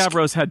 Young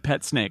Davros had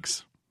pet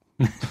snakes.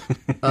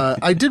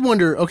 I did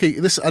wonder. Okay,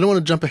 I don't want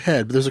to jump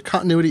ahead, but there's a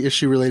continuity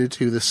issue related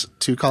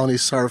to Colony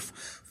Sarf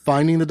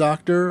finding the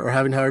Doctor or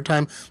having a hard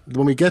time.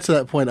 When we get to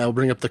that point, I will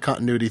bring up the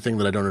continuity thing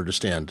that I don't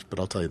understand. But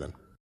I'll tell you then.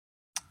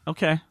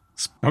 Okay.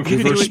 Okay,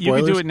 you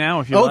can do it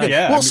now if you like.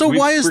 Yeah, well,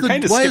 why is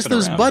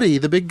this Buddy,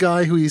 the big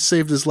guy who he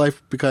saved his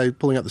life by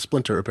pulling out the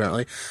splinter,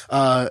 apparently,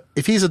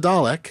 if he's a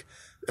Dalek,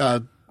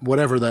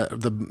 whatever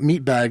the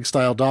meat bag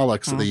style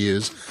Daleks that they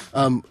use,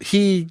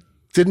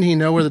 didn't he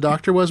know where the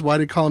Doctor was? Why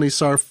did Colony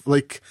Sarf,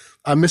 like,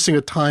 I'm missing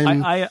a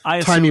timey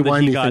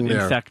wimey he got thing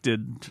there.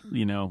 Infected,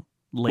 later.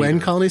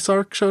 When Colony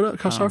Sarf showed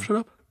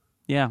up?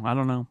 Yeah, I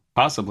don't know.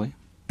 Possibly.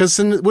 Because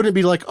then wouldn't it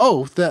be like,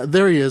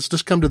 there he is,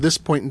 just come to this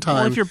point in time.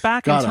 Well, if you're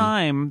back in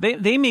time,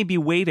 they may be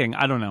waiting.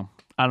 I don't know.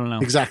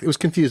 Exactly. It was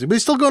confusing. But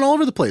he's still going all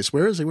over the place.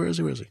 Where is he?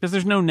 Because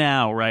there's no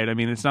now, right? I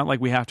mean, it's not like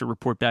we have to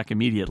report back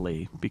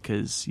immediately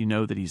because you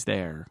know that he's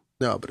there.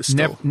 No, but it's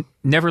still...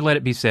 Never let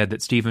it be said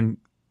that Stephen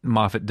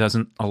Moffat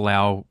doesn't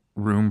allow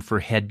room for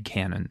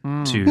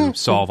headcanon to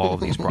solve all of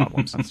these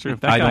problems. That's true.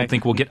 I don't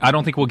think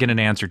we'll get an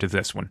answer to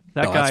this one.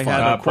 That guy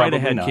had quite a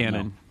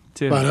headcanon. No.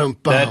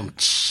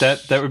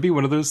 That would be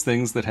one of those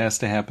things that has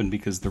to happen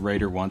because the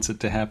writer wants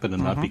it to happen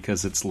and not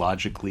because it's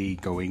logically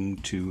going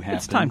to happen.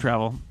 It's time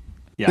travel.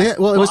 Yeah.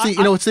 Well,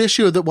 it's the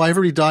issue that why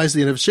everybody dies at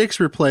the end of a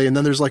Shakespeare play, and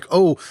then there's like,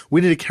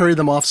 we need to carry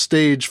them off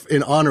stage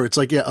in honor. It's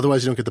like,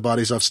 otherwise you don't get the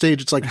bodies off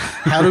stage. It's like,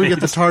 how do we get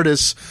the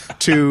TARDIS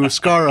to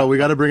Skaro? We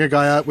got to bring a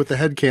guy out with the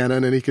head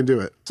cannon, and he can do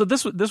it. So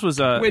this was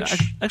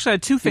actually I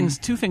had two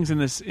things in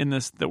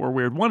this that were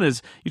weird. One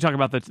is you talk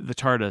about the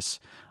TARDIS.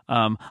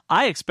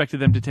 I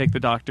expected them to take the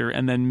Doctor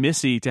and then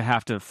Missy to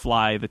have to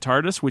fly the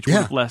TARDIS, which would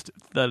have left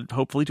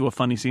hopefully to a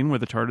funny scene where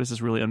the TARDIS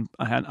is really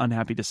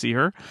unhappy to see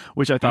her,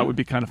 which I thought would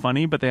be kind of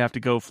funny, but they have to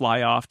go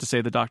fly off to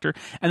save the Doctor.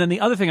 And then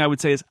the other thing I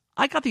would say is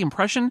I got the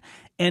impression,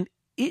 and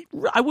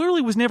I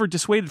really was never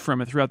dissuaded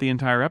from it throughout the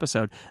entire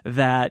episode,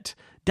 that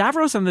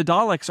Davros and the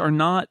Daleks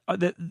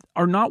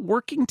are not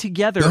working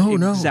together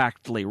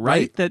exactly,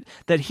 right? Right.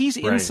 That he's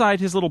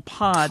inside his little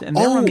pod and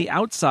they're on the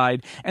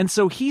outside, and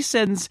so he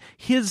sends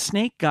his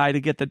snake guy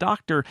to get the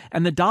Doctor,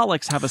 and the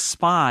Daleks have a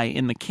spy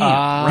in the camp.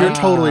 Right? You're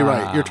totally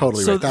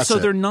right. That's so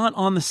they're not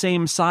on the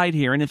same side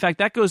here, and in fact,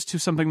 that goes to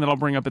something that I'll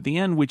bring up at the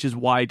end, which is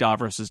why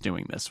Davros is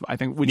doing this. I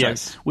think,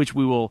 which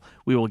we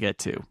will get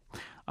to.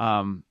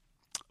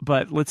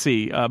 But let's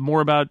see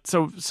more about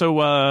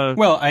go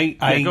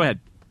ahead.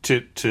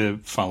 To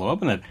follow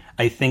up on that,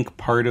 I think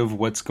part of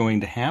what's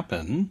going to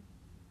happen,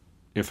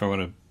 if I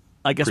want to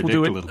I guess we'll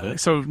do it a little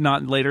bit. So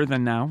not later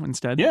than now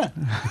instead. Yeah.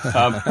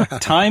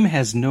 Time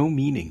has no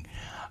meaning,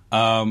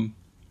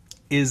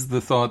 is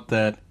the thought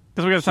that...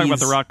 Because we got to talk about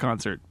the rock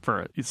concert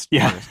for it.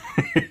 Yeah.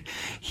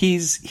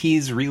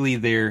 he's really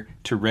there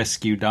to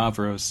rescue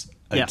Davros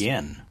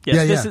again.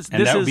 Yes.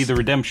 That would be the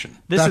redemption.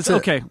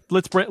 Okay.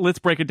 Let's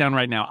break it down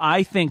right now.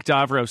 I think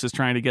Davros is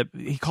trying to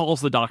he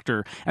calls the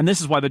Doctor, and this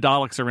is why the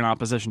Daleks are in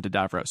opposition to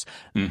Davros.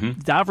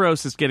 Mm-hmm.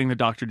 Davros is getting the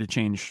Doctor to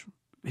change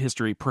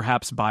history,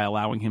 perhaps by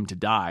allowing him to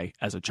die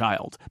as a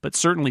child, but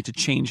certainly to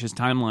change his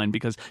timeline,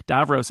 because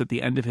Davros at the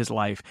end of his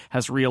life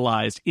has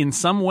realized in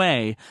some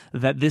way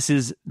that this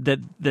is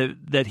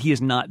that he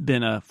has not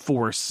been a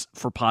force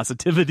for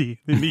positivity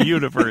in the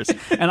universe.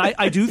 And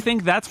I do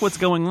think that's what's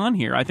going on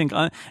here. I think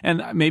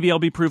and maybe I'll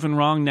be proven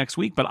wrong next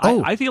week, but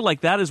I feel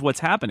like that is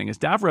what's happening, is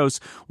Davros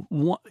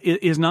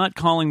is not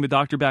calling the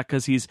Doctor back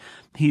because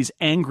he's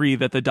angry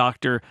that the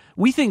Doctor,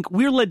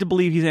 we're led to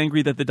believe he's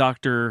angry that the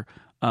Doctor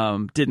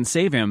didn't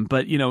save him,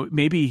 but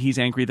maybe he's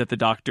angry that the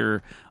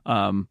Doctor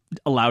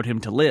allowed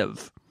him to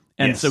live,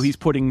 and so he's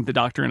putting the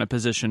Doctor in a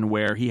position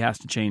where he has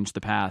to change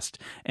the past,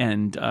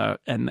 and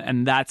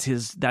that's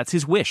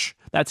his wish.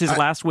 That's his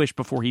last wish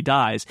before he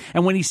dies.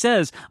 And when he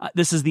says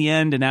this is the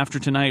end, and after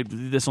tonight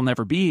this will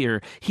never be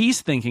here,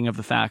 he's thinking of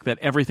the fact that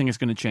everything is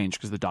going to change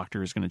because the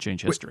Doctor is going to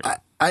change history.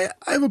 I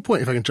have a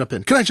point. If I can jump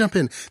in, can I jump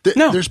in?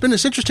 No, there's been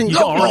this interesting. You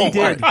already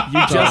did.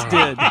 You just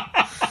did.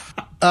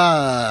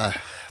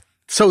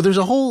 So there's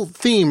a whole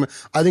theme,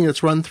 I think,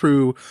 that's run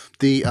through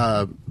these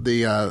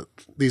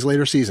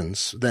later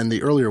seasons than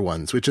the earlier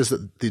ones, which is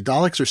that the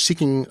Daleks are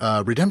seeking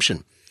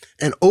redemption.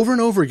 And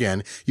over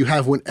again, you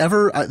have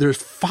whenever there's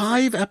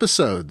 5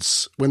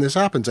 episodes when this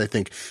happens. I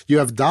think you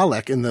have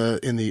Dalek in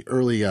the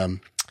early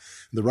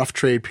the rough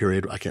trade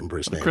period. I can't remember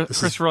his name.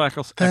 Christopher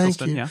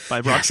Eccleston, yeah,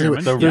 by Rob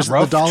Sherman. There's the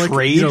Dalek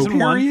trade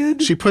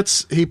period. She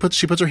puts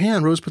her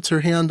hand. Rose puts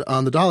her hand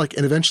on the Dalek,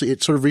 and eventually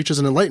it sort of reaches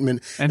an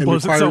enlightenment and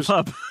blows itself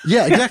up.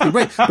 Yeah, exactly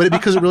right. But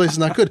because it realizes it's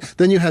not good,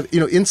 then you have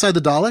inside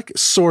the Dalek,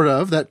 sort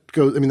of that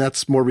goes. I mean,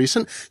 that's more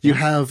recent. You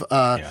have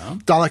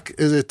Dalek.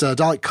 Is it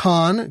Dalek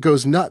Khan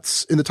goes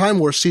nuts in the Time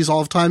War, sees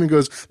all of time, and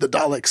goes, the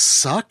Daleks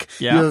suck.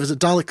 Yeah. You have is it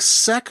Dalek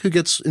Sec who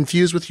gets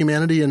infused with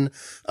humanity, and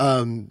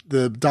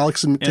the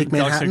Daleks take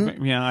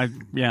Manhattan.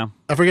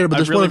 I forget it, but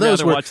there's really one of those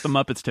rather where watch the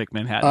Muppets take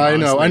Manhattan.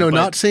 I know.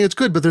 Not saying it's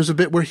good, but there's a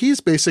bit where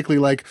he's basically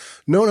like,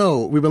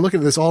 no, we've been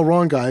looking at this all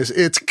wrong, guys.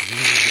 It's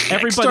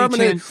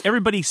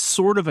everybody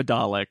sort of a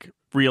Dalek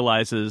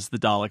realizes the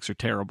Daleks are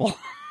terrible.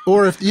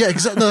 Or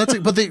exactly. No, that's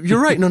it. But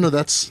you're right. No,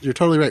 you're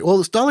totally right. Well,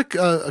 this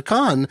Dalek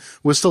Khan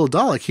was still a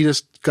Dalek. He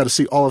just got to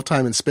see all of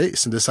time and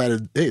space and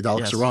decided, hey,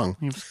 Daleks are wrong.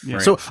 Yeah.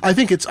 So I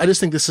just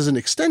think this is an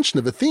extension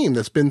of a theme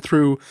that's been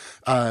through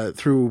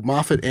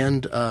Moffat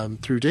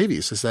and through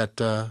Davies. Is that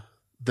the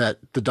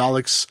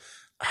Daleks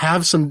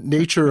have some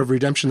nature of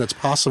redemption that's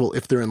possible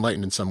if they're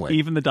enlightened in some way.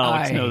 Even the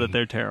Daleks know that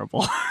they're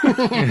terrible.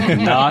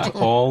 Not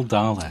all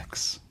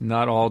Daleks.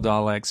 Not all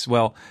Daleks.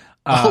 Well.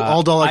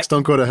 All Daleks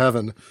don't go to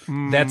heaven.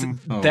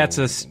 That's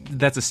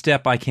a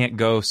step I can't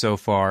go so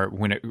far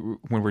when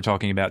we're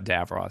talking about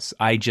Davros.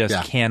 I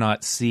just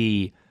cannot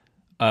see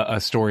a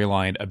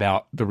storyline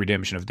about the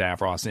redemption of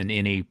Davros in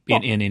any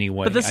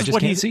way. But this I is just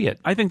can't see it.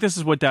 I think this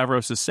is what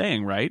Davros is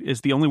saying, right? Is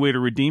the only way to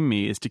redeem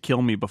me is to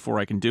kill me before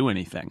I can do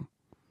anything.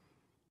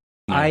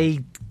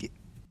 Moffat,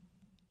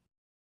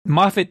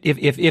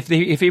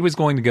 if he was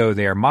going to go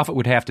there, Moffat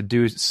would have to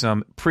do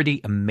some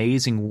pretty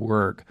amazing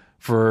work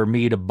for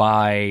me to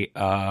buy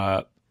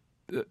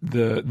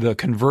the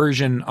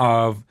conversion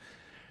of,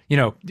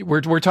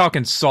 we're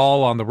talking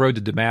Saul on the road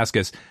to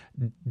Damascus.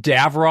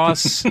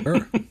 Davros,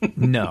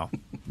 no.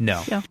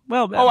 Yeah,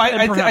 well,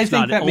 I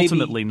think that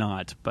ultimately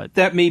not, but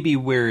that may be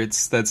where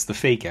that's the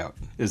fake out,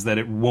 is that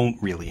it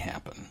won't really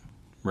happen,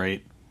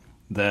 right?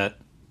 That's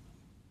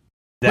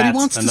he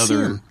wants another. To see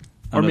him.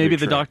 Or maybe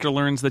the trick. Doctor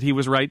learns that he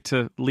was right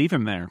to leave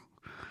him there.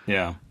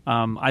 Yeah.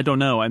 I don't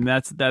know, and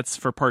that's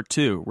for part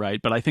 2, right?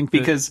 But I think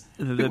because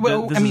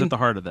this is at the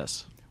heart of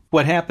this.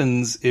 What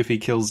happens if he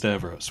kills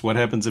Davros? What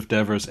happens if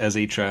Davros as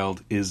a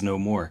child is no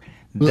more?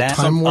 Will that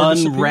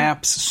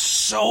unwraps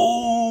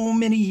so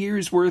many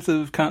years worth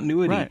of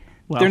continuity. Right.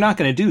 Well, they're not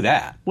going to do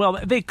that. Well,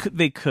 they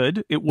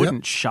could. It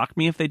wouldn't shock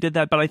me if they did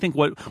that, but I think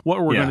what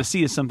we're going to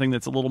see is something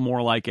that's a little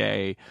more like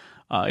a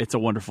It's a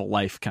Wonderful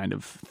Life kind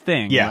of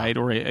thing, right?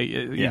 Or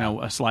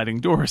a sliding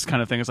doors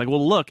kind of thing. It's like,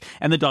 well, look,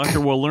 and the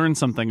Doctor will learn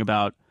something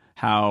about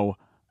how,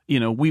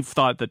 we've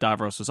thought that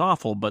Davros was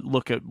awful, but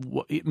look at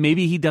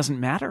maybe he doesn't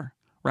matter.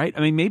 Right?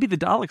 I mean, maybe the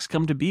Daleks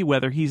come to be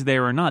whether he's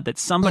there or not, that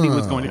somebody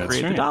was going to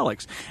create the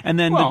Daleks. And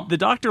then the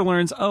Doctor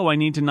learns, I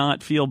need to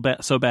not feel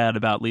so bad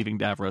about leaving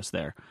Davros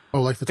there.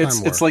 Oh, like the Time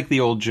War. It's like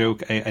the old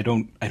joke. I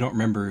don't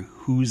remember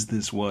whose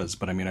this was,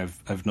 but I mean,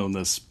 I've known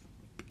this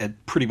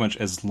at pretty much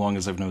as long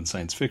as I've known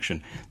science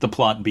fiction. The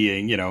plot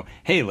being,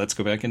 hey, let's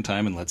go back in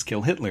time and let's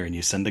kill Hitler. And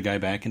you send a guy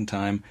back in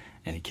time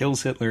and he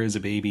kills Hitler as a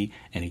baby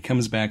and he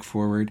comes back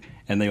forward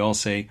and they all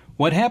say,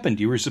 what happened?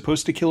 You were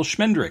supposed to kill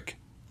Schmendrick.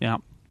 Yeah.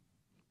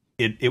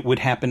 It would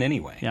happen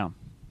anyway. Yeah,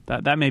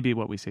 that may be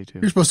what we see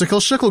too. You're supposed to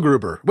kill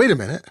Schicklgruber. Wait a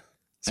minute.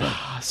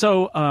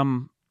 So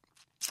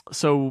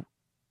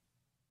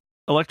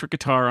electric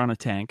guitar on a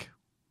tank.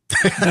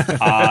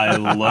 I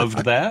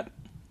loved that.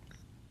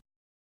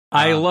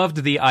 I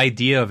loved the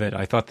idea of it.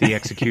 I thought the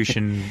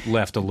execution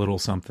left a little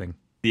something.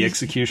 The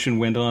execution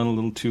went on a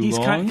little too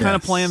long. He's kind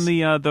of playing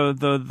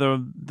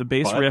the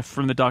bass riff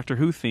from the Doctor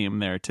Who theme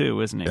there too,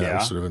 isn't he? Yeah,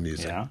 sort of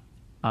amusing.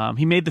 Yeah.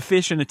 He made the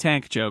fish in a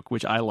tank joke,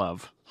 which I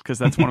love. Because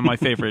that's one of my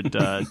favorite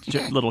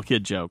little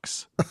kid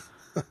jokes.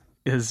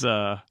 Is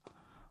two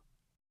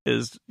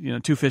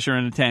fish are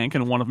in a tank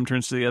and one of them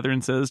turns to the other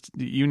and says,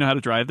 "Do you know how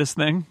to drive this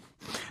thing?"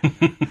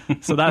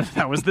 So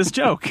that was this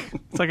joke.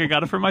 It's like, I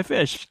got it for my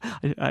fish.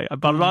 I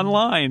bought it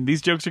online.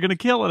 These jokes are going to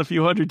kill in a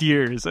few hundred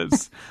years.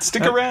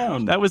 Stick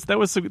around. That was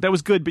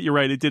good, but you're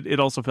right. It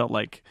also felt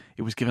like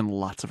it was given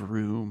lots of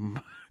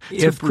room.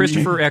 If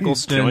Christopher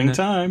Eccleston,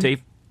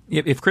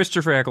 If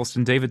Christopher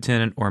Eccleston, David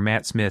Tennant, or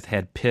Matt Smith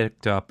had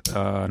picked up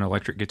an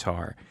electric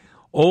guitar,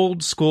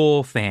 old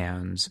school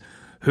fans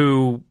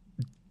who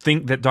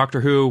think that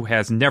Doctor Who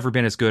has never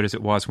been as good as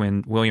it was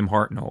when William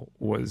Hartnell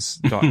was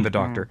the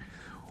Doctor,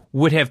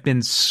 would have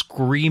been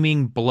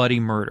screaming bloody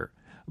murder.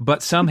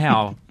 But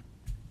somehow,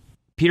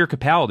 Peter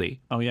Capaldi,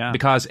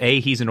 because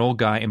A, he's an old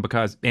guy, and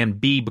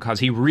B, because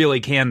he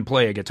really can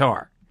play a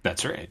guitar.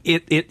 That's right.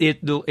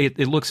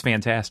 It looks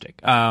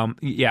fantastic.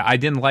 I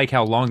didn't like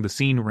how long the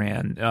scene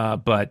ran,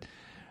 but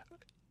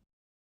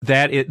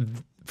that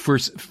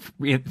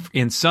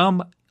in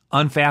some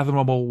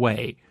unfathomable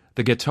way,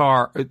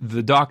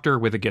 the Doctor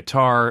with a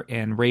guitar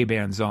and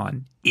Ray-Bans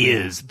on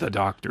is the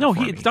Doctor. No,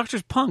 the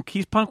Doctor's punk.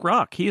 He's punk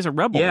rock. He's a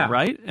rebel,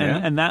 right?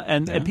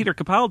 And Peter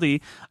Capaldi,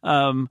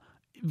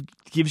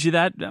 gives you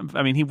that.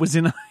 I mean, he was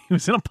in a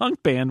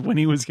punk band when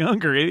he was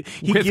younger. He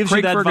With gives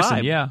Craig you that Ferguson,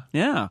 vibe.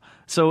 yeah.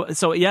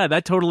 So yeah,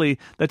 that totally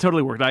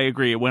worked. I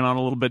agree. It went on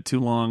a little bit too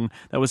long.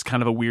 That was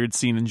kind of a weird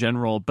scene in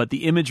general, but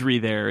the imagery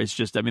there is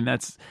just. I mean,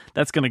 that's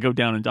going to go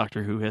down in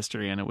Doctor Who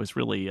history, and it was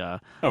really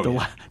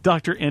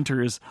Doctor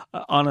enters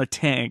on a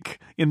tank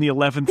in the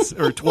 11th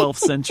or 12th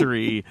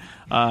century,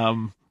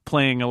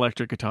 playing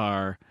electric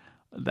guitar.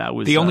 That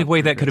was the only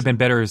way that could have been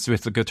better is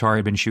if the guitar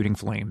had been shooting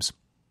flames.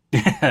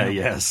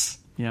 Yes.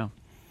 Yeah.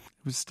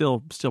 It was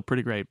still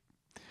pretty great.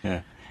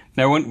 Yeah.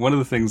 Now, one of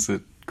the things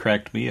that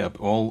cracked me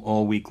up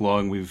all week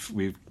long,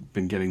 we've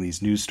been getting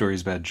these news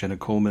stories about Jenna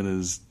Coleman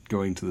is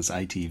going to this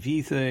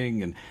ITV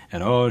thing,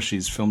 and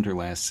she's filmed her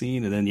last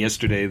scene, and then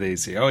yesterday they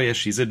say, oh yes,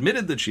 she's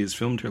admitted that she has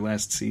filmed her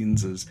last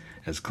scenes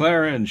as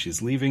Clara, and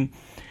she's leaving,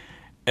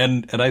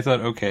 and I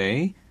thought,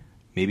 okay,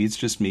 maybe it's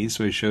just me,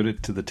 so I showed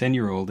it to the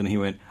 10-year-old, and he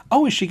went,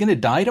 oh, is she going to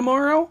die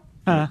tomorrow?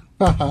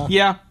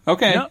 Yeah,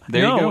 okay,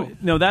 there you go.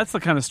 No, that's the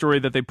kind of story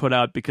that they put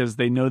out because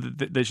they know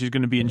that she's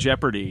going to be in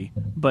jeopardy,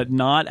 but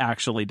not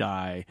actually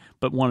die,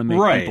 but want to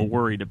make people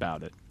worried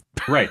about it.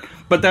 Right,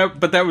 but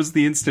that was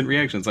the instant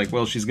reaction. It's like,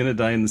 well, she's going to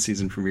die in the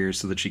season premiere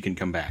so that she can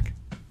come back.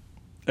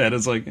 And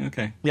it's like,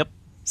 okay. Yep.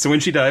 So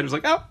when she died, it was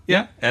like, oh,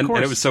 yeah. And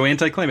it was so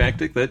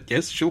anticlimactic that,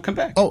 yes, she'll come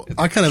back. Oh,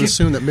 I kind of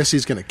assumed that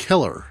Missy's going to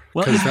kill her.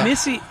 Well,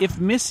 if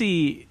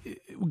Missy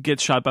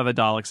gets shot by the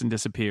Daleks and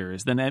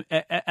disappears, then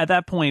at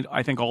that point,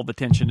 I think all the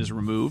tension is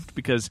removed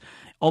because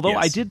although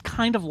I did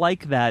kind of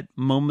like that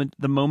moment,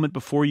 the moment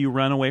before you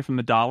run away from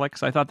the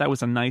Daleks, I thought that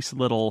was a nice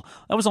little,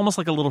 that was almost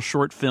like a little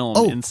short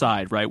film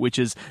inside, right? Which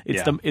is,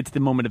 it's the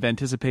moment of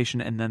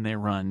anticipation and then they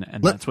run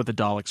and that's what the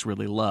Daleks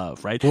really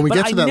love, right? When we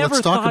get to that,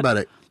 let's talk about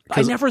it.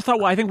 I never thought.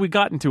 Well, I think we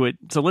got into it,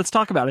 so let's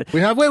talk about it.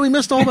 We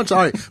missed a whole bunch. All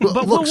right,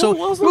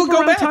 we'll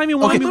go back. Time you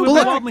want me.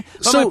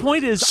 But my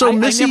point is, I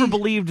never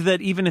believed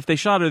that even if they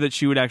shot her, that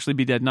she would actually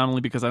be dead. Not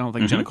only because I don't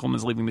think Jenna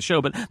Coleman's leaving the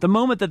show, but the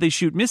moment that they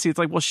shoot Missy, it's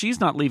like, well, she's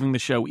not leaving the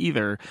show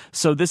either.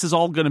 So this is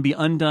all going to be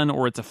undone,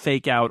 or it's a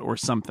fake out, or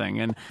something.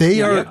 And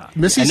they are.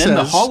 Missy says, and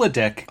then the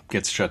holodeck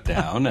gets shut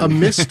down. A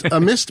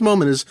missed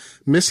moment is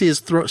Missy has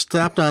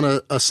slapped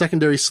on a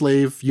secondary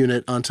slave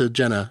unit onto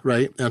Jenna,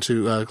 right,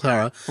 onto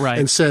Clara, right,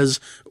 and says,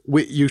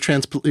 you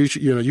transmat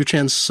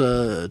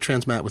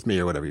with me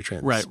or whatever you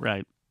trans.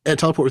 Right. And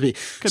teleport with me.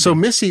 So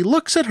Missy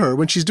looks at her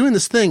when she's doing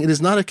this thing. It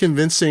is not a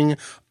convincing,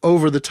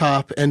 over the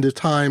top, end of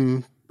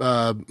time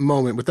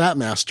moment with that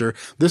master.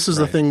 This is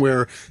the thing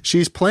where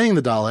she's playing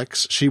the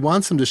Daleks. She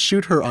wants them to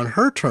shoot her on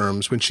her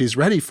terms when she's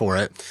ready for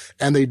it,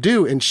 and they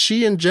do. And she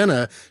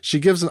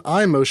gives an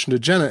eye motion to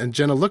Jenna, and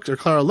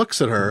Clara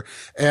looks at her,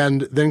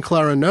 and then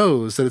Clara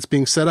knows that it's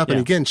being set up. Yeah.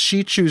 And again,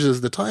 she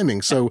chooses the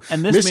timing. So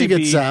Missy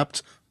gets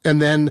zapped. And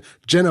then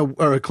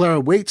Clara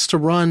waits to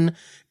run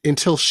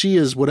until she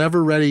is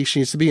whatever ready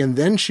she needs to be, and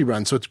then she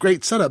runs. So it's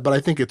great setup, but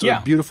I think it's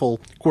a beautiful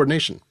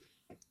coordination.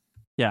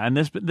 Yeah, and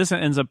this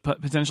ends up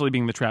potentially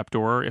being the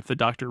trapdoor if the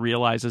Doctor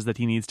realizes that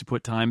he needs to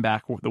put time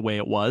back the way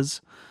it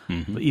was,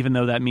 even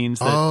though that means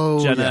that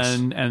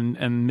Jenna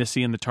and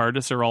Missy and the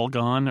TARDIS are all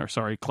gone. Or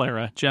sorry,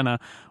 Clara, Jenna,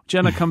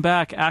 come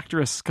back,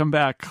 actress, come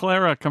back,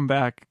 Clara, come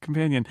back,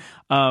 companion.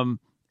 And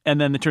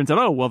then it turns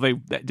out, they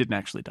didn't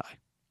actually die.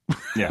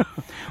 Yeah.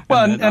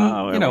 Well,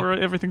 and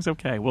everything's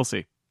okay. We'll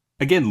see.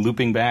 Again,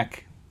 looping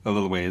back a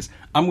little ways,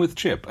 I'm with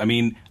Chip. I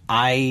mean,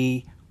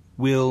 I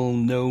will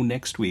know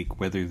next week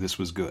whether this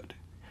was good.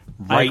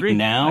 Right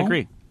now, I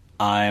agree.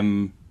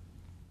 I'm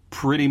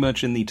pretty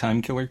much in the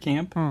time killer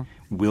camp.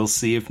 We'll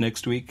see if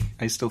next week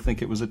I still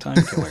think it was a time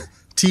killer.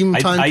 Team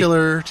Time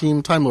Killer,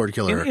 Team Time Lord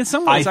Killer. In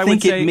some ways, I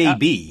think it may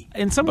be.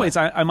 In some ways,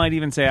 I might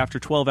even say after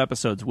 12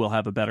 episodes, we'll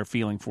have a better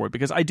feeling for it.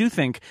 Because I do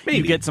think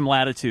you get some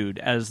latitude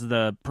as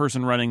the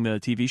person running the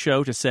TV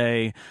show to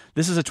say,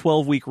 this is a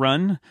 12-week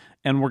run,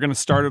 and we're going to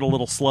start it a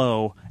little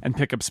slow and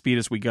pick up speed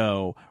as we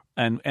go.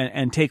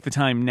 And take the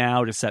time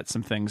now to set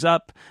some things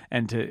up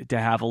and to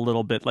have a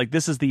little bit like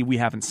this is we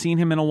haven't seen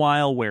him in a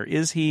while. Where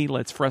is he?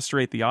 Let's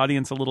frustrate the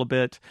audience a little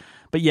bit.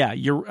 But yeah,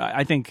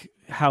 I think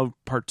how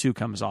part 2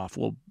 comes off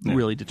will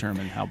really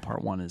determine how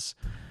part 1 is.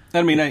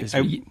 I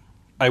mean,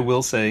 I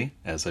will say,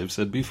 as I've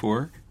said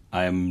before,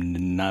 I am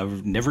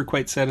never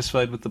quite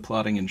satisfied with the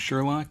plotting in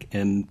Sherlock,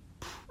 and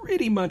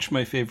pretty much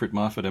my favorite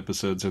Moffat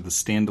episodes are the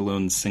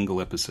standalone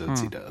single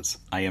episodes he does.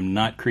 I am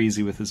not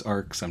crazy with his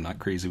arcs. I'm not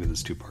crazy with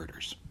his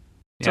 2-parters.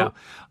 Yeah, so,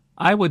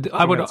 I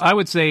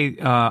would say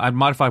I'd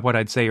modify what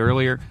I'd say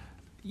earlier.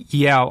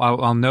 Yeah,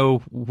 I'll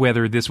know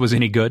whether this was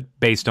any good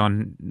based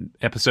on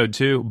episode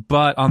 2.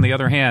 But on the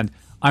other hand,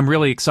 I'm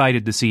really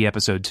excited to see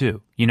episode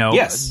 2. You know,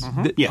 yes,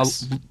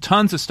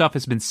 tons of stuff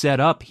has been set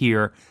up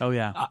here. Oh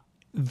yeah.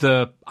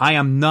 I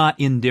am not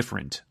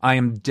indifferent. I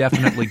am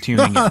definitely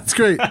tuning in. That's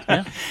great.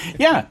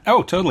 Yeah.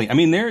 Oh, totally. I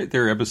mean,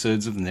 there are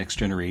episodes of The Next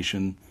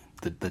Generation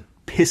that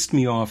pissed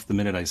me off the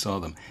minute I saw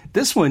them.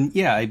 This one,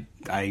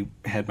 I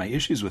had my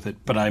issues with it,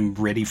 but I'm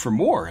ready for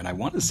more, and I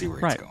want to see where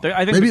it's going.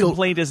 I think the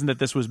complaint isn't that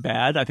this was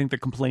bad. I think the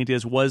complaint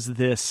was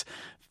this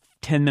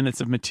 10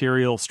 minutes of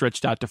material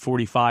stretched out to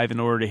 45 in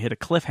order to hit a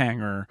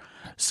cliffhanger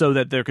so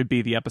that there could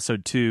be the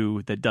episode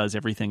 2 that does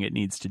everything it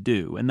needs to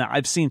do. And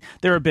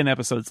there have been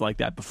episodes like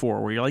that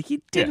before where you're like,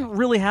 you didn't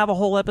really have a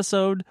whole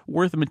episode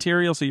worth of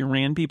material, so you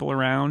ran people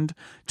around.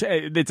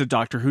 It's a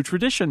Doctor Who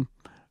tradition.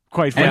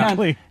 Quite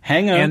frankly.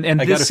 Hang on. And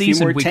this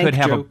season we could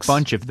have a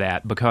bunch of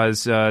that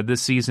because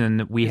this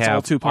season it's have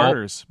all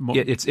two-parters.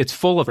 It's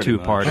full of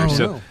two-parters.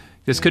 So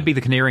this could be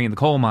the canary in the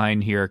coal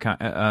mine here.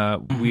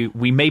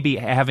 We may be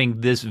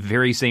having this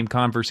very same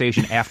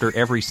conversation after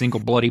every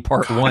single bloody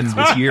part 1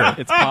 this year.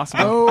 It's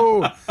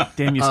possible.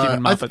 Damn you,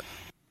 Stephen Moffat.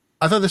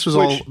 I thought this was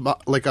all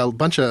like a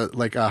bunch of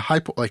not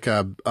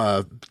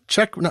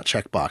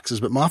check boxes,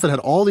 but Moffat had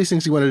all these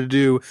things he wanted to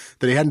do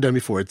that he hadn't done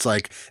before. It's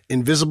like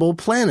Invisible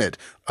Planet,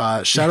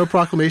 Shadow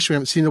Proclamation we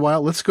haven't seen in a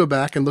while. Let's go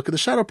back and look at the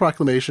Shadow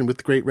Proclamation with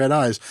the great red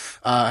eyes.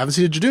 Haven't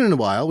seen a Judoon in a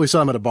while. We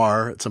saw him at a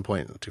bar at some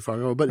point not too far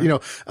ago. But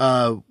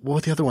what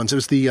were the other ones? It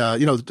was the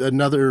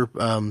another.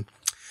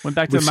 Went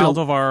back to the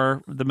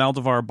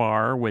Maldivar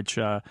bar, which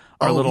our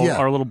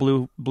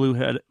little blue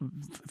head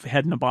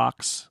in a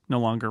box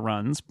no longer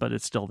runs, but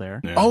it's still there.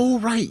 Yeah. Oh,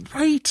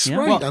 right. Yeah.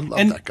 Well, I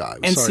love that guy.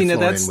 I'm sorry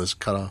Florian was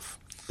cut off.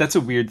 That's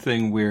a weird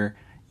thing where,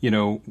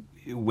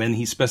 when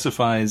he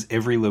specifies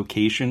every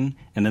location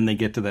and then they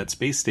get to that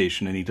space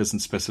station and he doesn't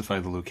specify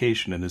the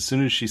location, and as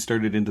soon as she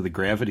started into the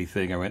gravity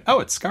thing, I went,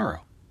 oh, it's Skaro.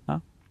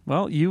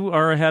 Well, you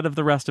are ahead of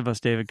the rest of us,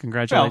 David.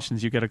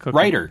 Congratulations, you get a cookie.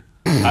 Writer.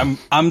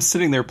 I'm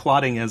sitting there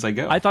plotting as I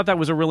go. I thought that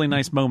was a really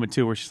nice moment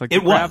too, where she's like, the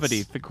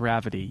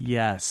gravity,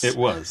 yes, it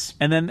was.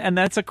 And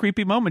that's a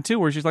creepy moment too,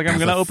 where she's like, I'm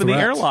going to open the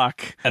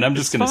airlock, and I'm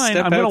just going to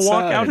step outside. I'm going to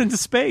walk out into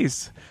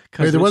space.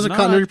 There was a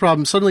continuity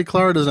problem. Suddenly,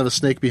 Clara doesn't have a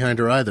snake behind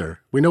her either.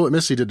 We know what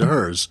Missy did to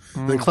hers.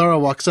 Then Clara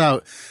walks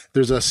out.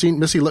 There's a scene.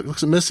 Missy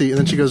looks at Missy, and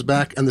then she goes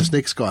back, and the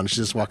snake's gone. She's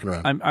just walking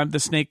around. The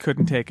snake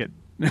couldn't take it.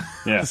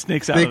 Yeah. The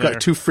snake's out of there. Snake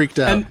got too freaked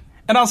out.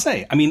 And I'll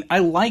say, I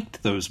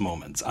liked those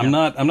moments. I'm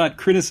not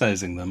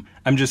criticizing them.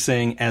 I'm just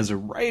saying, as a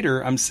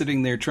writer, I'm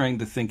sitting there trying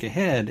to think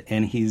ahead,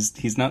 and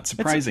he's not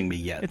surprising me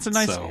yet. It's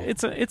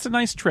a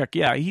nice trick.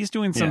 Yeah, he's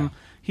doing some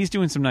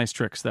nice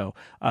tricks though.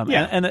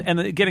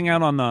 And getting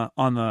out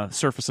on the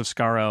surface of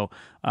Skaro.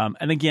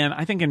 And again,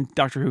 I think in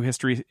Doctor Who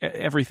history,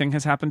 everything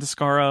has happened to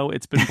Skaro.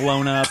 It's been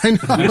blown up.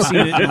 We've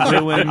seen it in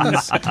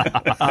ruins.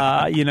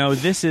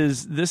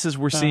 This is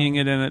we're seeing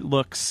it, and it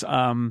looks.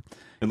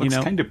 It looks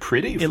kind of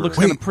pretty. It looks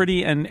kind of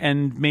pretty,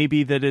 and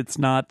maybe that it's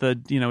not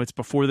it's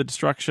before the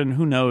destruction.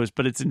 Who knows?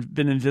 But it's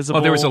been invisible.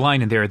 Well, there was a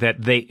line in there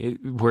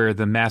where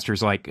the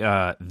master's like,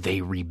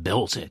 they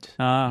rebuilt it.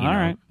 All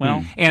right.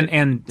 Well,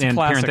 and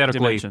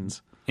parenthetically,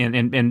 dimensions.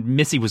 And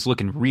Missy was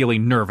looking really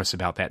nervous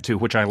about that too,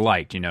 which I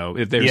liked.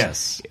 If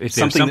there's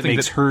something that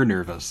makes her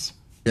nervous.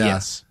 Yeah.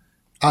 Yes.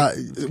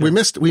 We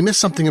missed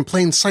something in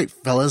plain sight,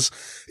 fellas.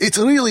 It's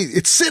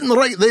sitting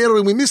right there,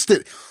 and we missed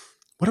it.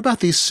 What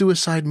about these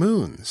suicide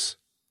moons?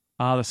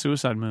 The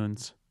suicide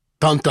moons.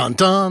 Dun dun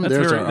dun.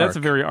 That's a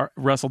very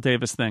Russell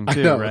Davis thing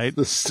too, right?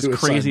 Just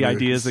crazy moons.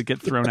 Ideas that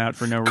get thrown out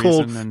for no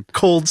reason. And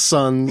cold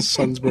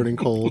sun's burning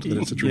cold,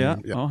 and it's a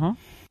dream. Yeah.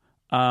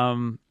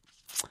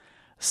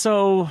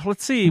 So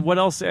let's see what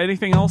else.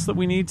 Anything else that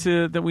we need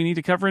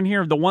to cover in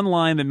here? The one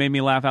line that made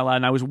me laugh out loud,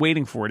 and I was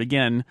waiting for it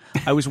again.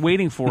 I was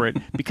waiting for it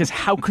because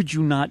how could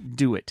you not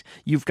do it?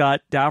 You've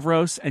got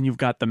Davros and you've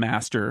got the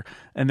Master,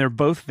 and they're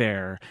both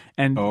there.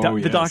 And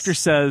the Doctor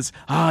says,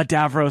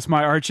 Davros,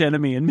 my arch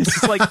enemy, and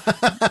Missy's like,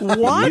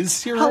 what?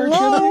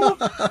 Hello?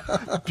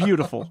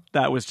 Beautiful.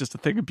 That was just a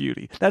thing of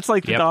beauty. That's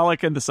like the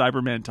Dalek and the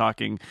Cyberman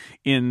talking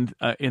in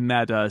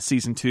that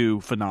season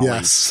 2 finale.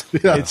 Yes.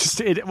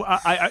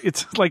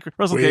 It's like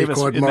Russell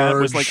Davis in that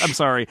was like, I'm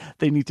sorry,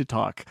 they need to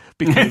talk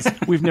because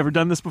we've never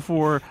done this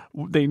before.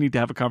 They need to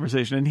have a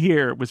conversation. And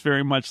here it was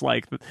very much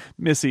like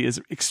Missy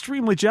is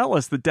extremely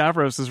jealous that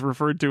Davros is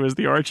referred to as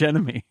the arch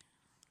enemy.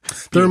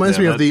 That reminds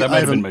me of that might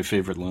have been my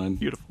favorite line.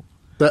 Beautiful.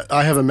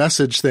 I have a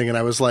message thing, and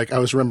I was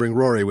remembering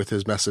Rory with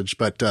his message,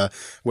 but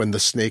when the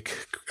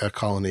snake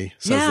colony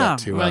says that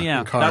to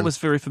Karn. That was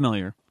very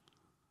familiar.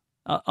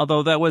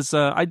 Although that was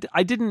I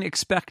didn't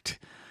expect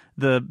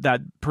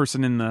that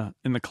person in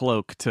the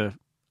cloak to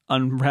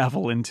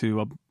unravel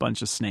into a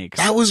bunch of snakes.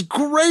 That was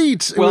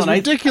great. It was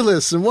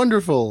ridiculous and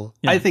wonderful.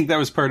 Yeah. I think that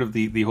was part of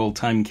the whole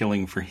time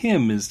killing for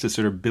him, is to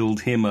sort of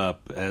build him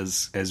up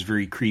as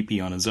very creepy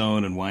on his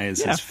own, and why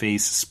is his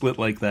face split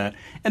like that?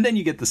 And then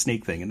you get the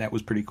snake thing, and that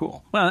was pretty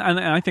cool. Well, and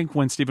I think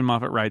when Stephen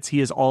Moffat writes,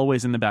 he is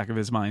always in the back of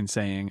his mind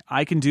saying,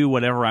 I can do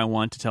whatever I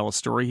want to tell a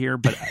story here,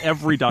 but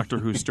every Doctor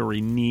Who story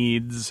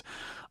needs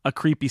a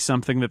creepy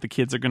something that the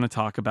kids are going to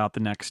talk about the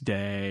next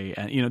day.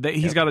 And,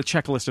 he's got a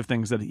checklist of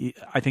things that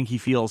I think he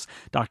feels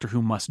Doctor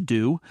Who must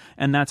do.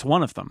 And that's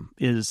one of them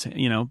is,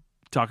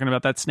 talking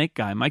about that snake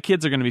guy. My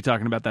kids are going to be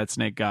talking about that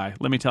snake guy.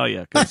 Let me tell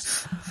you.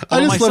 Cause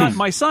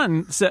my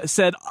son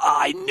said,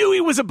 I knew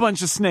he was a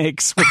bunch of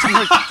snakes. Which I'm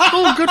like,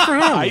 oh, good for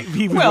him.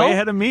 He was way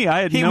ahead of me.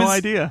 I had no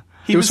idea.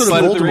 He was sort of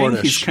slithering.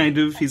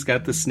 Voldemort-ish. He's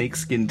got the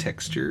snakeskin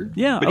texture.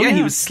 Yeah. But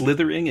he was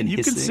slithering and hissing.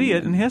 You can see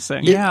it and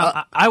hissing.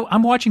 Yeah,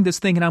 I'm watching this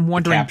thing and I'm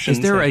wondering,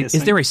 is there a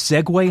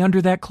segue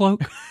under that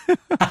cloak?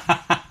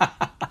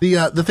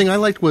 The thing I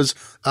liked was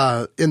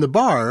in the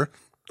bar.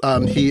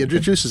 He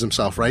introduces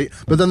himself, right?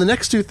 But then the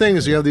next two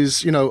things, you have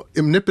these,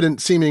 omnipotent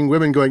seeming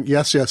women going,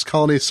 yes,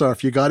 Colony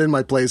Sarf, you got in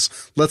my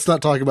place. Let's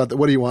not talk about that.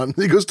 What do you want?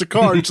 And he goes to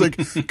Karn. He's like,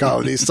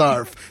 Colony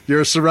Sarf,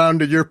 you're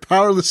surrounded. You're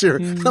powerless here.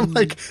 I'm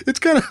like, it's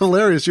kind of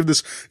hilarious. You have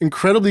this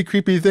incredibly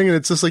creepy thing, and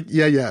it's just like,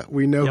 yeah,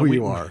 we know who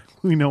you are.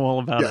 We know all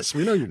about it. Yes,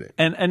 we know your name.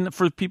 And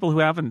for people who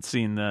haven't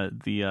seen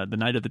the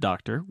Night of the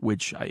Doctor,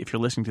 which if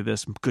you're listening to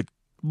this, good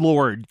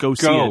Lord, go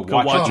see it.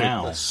 Go watch it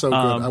now. So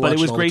good. But it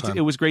was great. It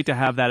was great to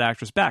have that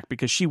actress back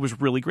because she was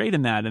really great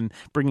in that and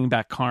bringing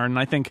back Karn. And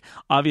I think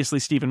obviously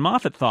Stephen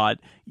Moffat thought,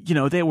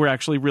 they were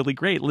actually really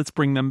great. Let's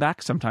bring them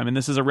back sometime. And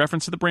this is a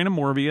reference to the Brain of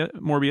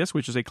Morbius,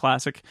 which is a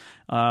classic.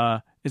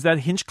 Is that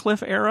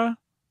Hinchcliffe era?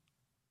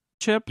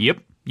 Chip. Yep.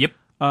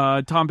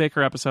 Tom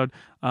Baker episode,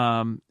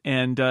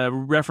 and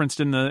referenced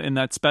in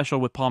that special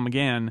with Paul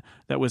McGann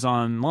that was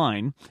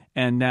online,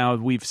 and now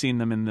we've seen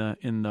them in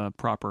the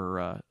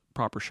proper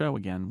show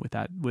again with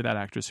that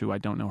actress who I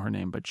don't know her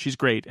name, but she's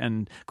great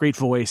and great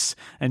voice,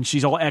 and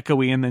she's all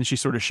echoey, and then she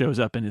sort of shows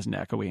up and isn't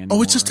echoey anymore.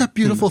 Oh, it's just that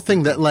beautiful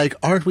thing that, like,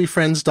 aren't we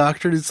friends,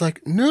 Doctor? It's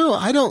like, no,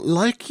 I don't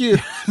like you.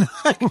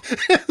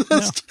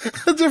 That's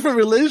a different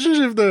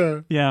relationship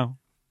there. Yeah,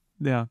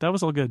 that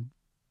was all good.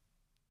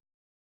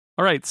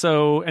 All right,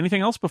 so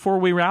anything else before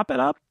we wrap it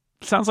up?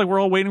 Sounds like we're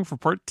all waiting for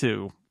part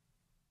 2.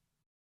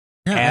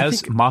 Yeah,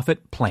 as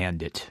Moffat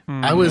planned it.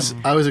 I was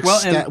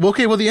ecstatic.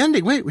 The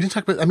ending. Wait, we didn't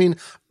talk about.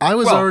 I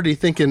was already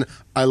thinking,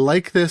 I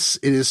like this.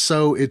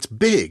 It's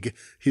big.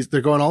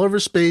 They're going all over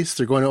space.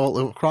 They're going all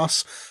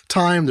across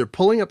time. They're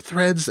pulling up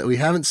threads that we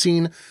haven't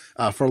seen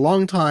for a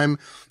long time.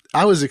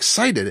 I was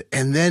excited,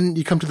 and then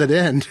you come to that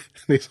end,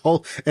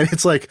 and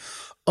it's like,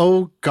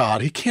 oh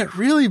God, he can't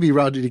really be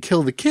ready to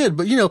kill the kid.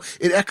 But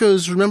it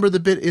echoes. Remember the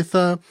bit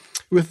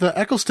with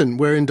Eccleston,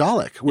 where in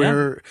Dalek,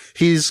 where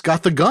he's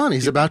got the gun,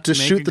 he's about to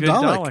shoot the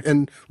Dalek,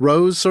 and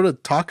Rose sort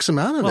of talks him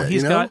out of it.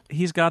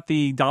 He's got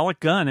the Dalek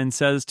gun and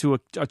says to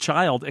a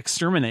child,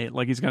 "Exterminate!"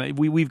 Like he's gonna.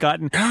 We've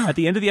gotten at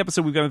the end of the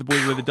episode, we've got the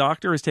point where the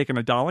Doctor has taken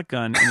a Dalek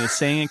gun and is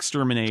saying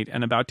 "exterminate"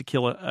 and about to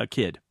kill a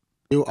kid.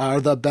 You are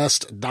the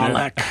best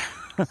Dalek,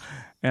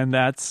 and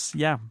that's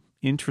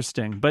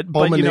interesting, but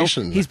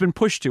he's been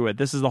pushed to it.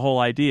 This is the whole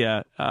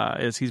idea.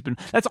 I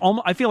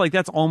feel like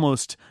that's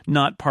almost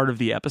not part of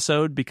the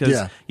episode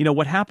because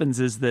what happens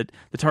is that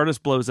the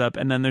TARDIS blows up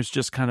and then there's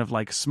just kind of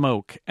like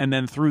smoke, and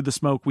then through the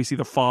smoke we see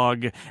the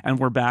fog and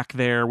we're back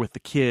there with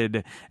the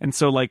kid, and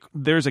so like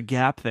there's a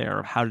gap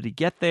there. How did he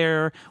get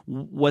there?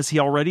 Was he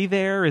already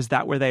there? Is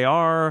that where they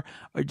are?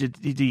 Or did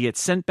he get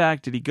sent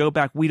back? Did he go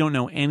back? We don't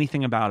know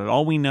anything about it.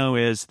 All we know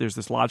is there's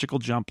this logical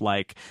jump.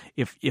 Like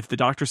if the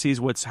Doctor sees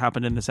what's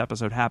happened in this episode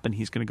happen,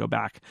 he's going to go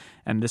back,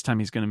 and this time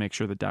he's going to make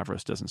sure that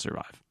Davros doesn't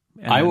survive.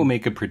 I will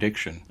make a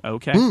prediction.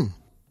 Okay.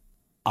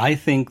 I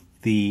think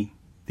the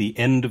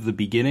end of the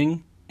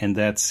beginning and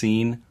that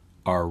scene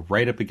are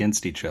right up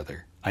against each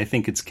other. I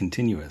think it's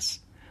continuous.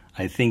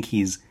 I think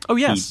he's... Oh,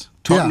 yes.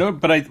 No,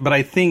 but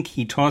I think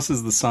he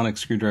tosses the sonic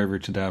screwdriver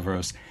to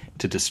Davros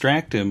to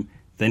distract him,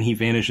 then he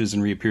vanishes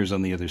and reappears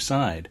on the other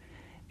side.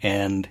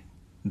 And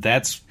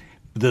that's...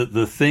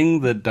 The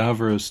thing that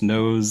Davros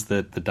knows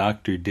that the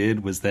Doctor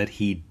did was that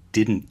he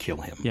didn't kill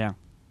him. Yeah.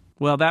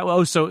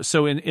 Well,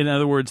 so in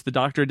other words, the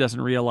Doctor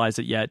doesn't realize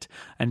it yet,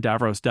 and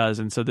Davros does,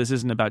 and so this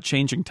isn't about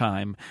changing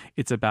time.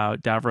 It's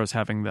about Davros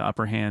having the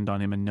upper hand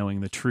on him and knowing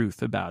the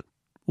truth about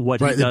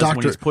what he does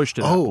when he's pushed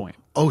to that point.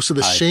 Oh, so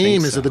the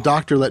shame is that the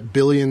Doctor let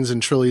billions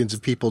and trillions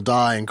of people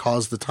die and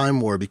caused the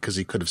time war because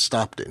he could have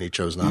stopped it, and he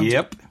chose not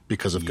to.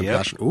 Because of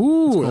compassion.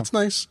 Ooh, that's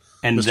nice.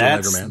 And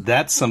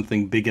that's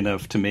something big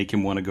enough to make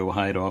him want to go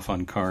hide off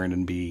on Karn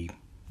and be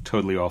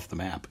totally off the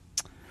map.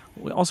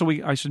 Also,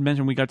 I should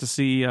mention we got to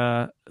see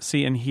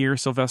and hear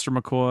Sylvester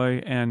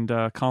McCoy and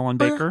Colin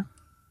Baker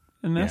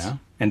in this,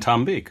 and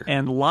Tom Baker,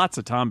 and lots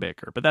of Tom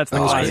Baker. But that's the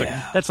classic.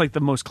 Yeah. That's like the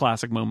most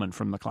classic moment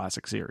from the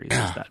classic series.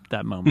 Is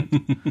that moment?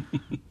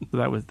 So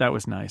that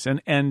was nice.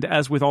 And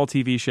as with all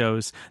TV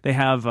shows, they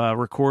have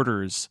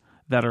recorders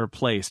that are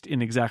placed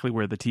in exactly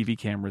where the TV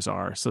cameras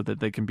are so that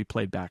they can be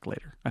played back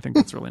later. I think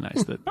that's really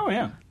nice. That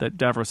that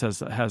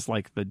Davros has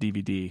like the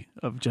DVD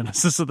of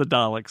Genesis of the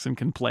Daleks and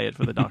can play it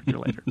for the Doctor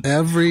later.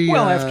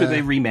 After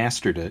they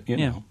remastered it, you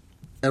know.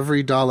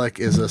 Every Dalek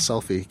is a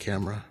selfie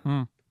camera.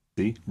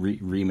 See?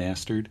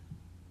 Remastered.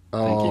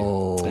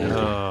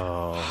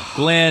 Oh.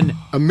 Glenn.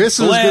 A miss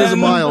is as good as a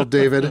mile,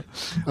 David.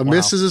 A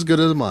miss is as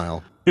good as a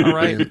mile. All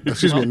right.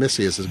 Excuse me, a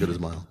missy is as good as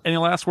a mile. Any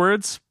last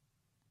words?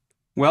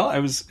 Well, I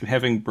was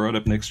having brought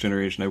up Next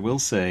Generation. I will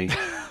say,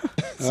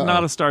 it's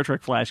not a Star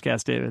Trek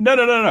flashcast, David.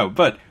 No.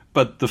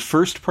 But the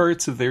first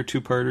parts of their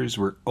two-parters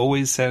were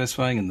always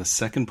satisfying, and the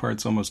second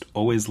parts almost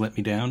always let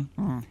me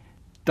down.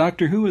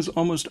 Doctor Who has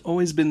almost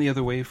always been the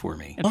other way for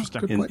me.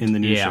 Interesting. In the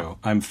new show.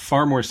 I'm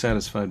far more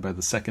satisfied by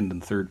the second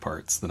and third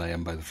parts than I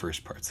am by the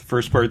first parts. The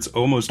first parts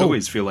almost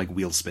always feel like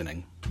wheel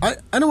spinning. I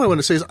know what I want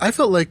to say is I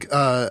felt like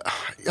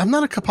I'm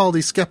not a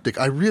Capaldi skeptic.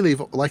 I really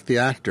like the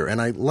actor,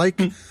 and I like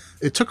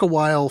it took a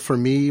while for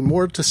me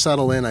more to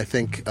settle in, I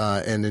think,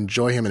 and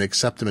enjoy him and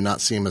accept him and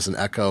not see him as an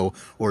echo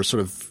or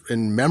sort of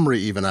in memory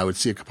even. I would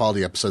see a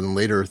Capaldi episode and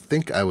later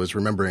think I was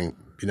remembering,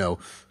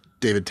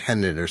 David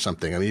Tennant or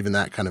something. I mean, even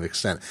that kind of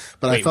extent.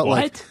 But I felt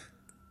like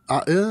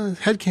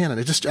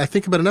headcanon. I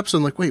think about an episode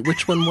and like, wait,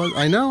 which one was?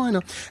 I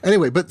know.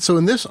 Anyway, but so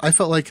in this, I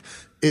felt like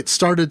it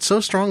started so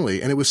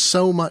strongly and it was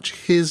so much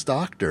his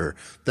Doctor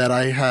that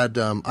I had,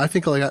 I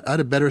think like I had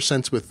a better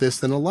sense with this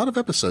than a lot of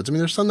episodes. I mean,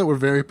 there's some that were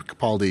very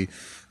Capaldi,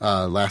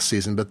 last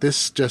season, but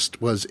this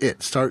just was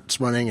it.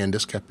 Starts running and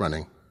just kept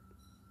running.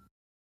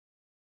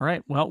 All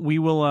right. Well, we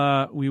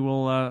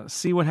will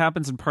see what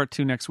happens in part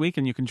 2 next week.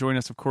 And you can join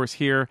us, of course,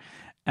 here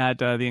at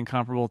the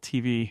Incomparable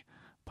TV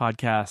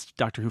podcast,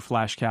 Doctor Who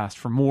Flashcast,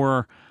 for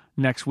more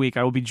next week.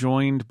 I will be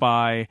joined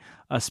by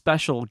a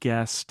special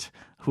guest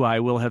who I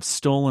will have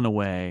stolen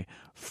away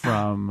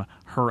from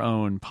her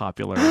own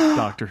popular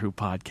Doctor Who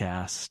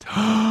podcast.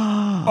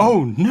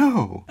 Oh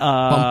no!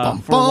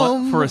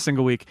 For a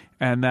single week,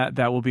 and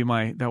that will be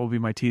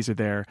my teaser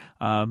there.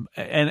 And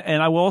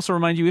I will also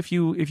remind you, if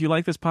you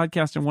like this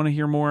podcast and want to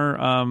hear more,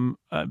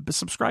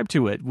 subscribe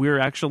to it.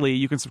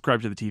 You can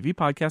subscribe to the TV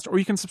podcast, or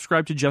you can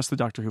subscribe to just the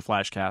Doctor Who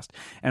Flashcast,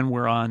 and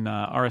we're on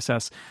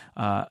RSS,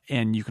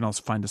 and you can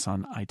also find us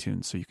on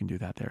iTunes, so you can do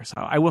that there. So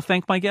I will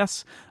thank my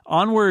guests.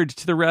 Onward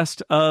to the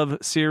rest of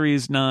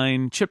Series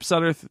 9, Chip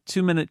Sudderth,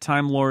 2-Minute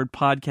Time Lord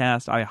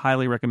podcast. I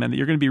highly recommend that.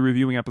 You're going to be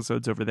reviewing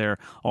episodes over there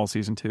all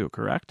season 2,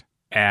 correct?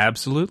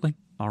 Absolutely.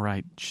 All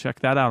right.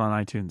 Check that out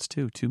on iTunes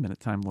too. 2-Minute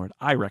Time Lord.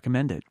 I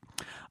recommend it.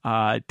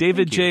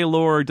 David J.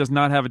 Lohr does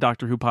not have a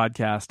Doctor Who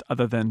podcast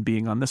other than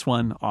being on this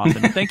one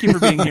often. Thank you for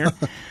being here.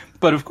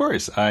 But of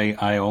course,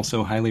 I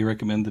also highly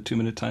recommend the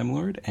 2-Minute Time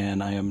Lord,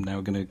 and I am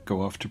now going to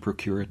go off to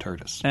procure a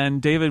TARDIS.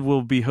 And David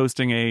will be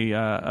hosting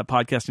a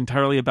podcast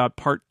entirely about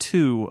part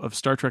 2 of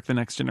Star Trek The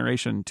Next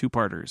Generation,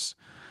 2-parters.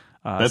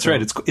 That's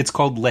right. It's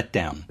called Let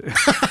Down.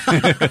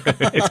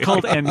 It's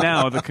called And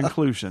Now the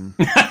Conclusion.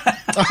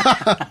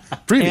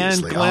 Previously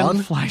and Glenn on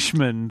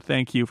Fleischman,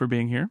 thank you for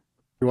being here.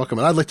 You're welcome.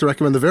 And I'd like to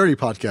recommend the Verity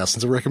podcast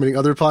since I'm recommending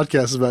other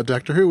podcasts about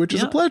Doctor Who, which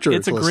is a pleasure.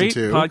 It's to a great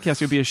listen to. podcast.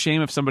 It would be a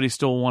shame if somebody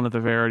stole one of the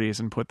Verities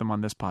and put them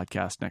on this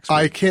podcast next week.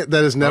 I can't.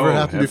 That has never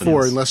happened heavens.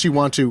 before, unless you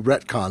want to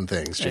retcon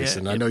things,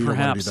 Jason. I know you don't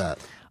want to do that.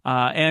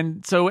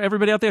 And so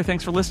everybody out there,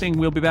 thanks for listening.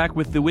 We'll be back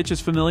with The Witch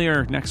is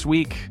Familiar next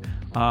week,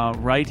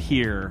 right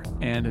here.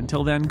 And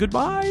until then,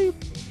 goodbye.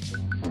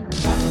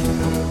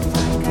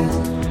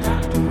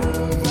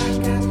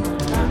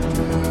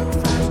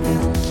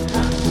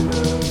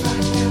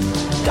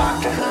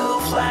 Doctor Who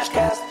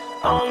Flashcast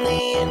on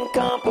the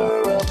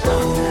Incomparable.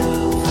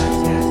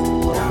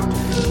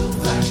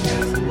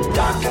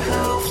 Doctor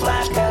Who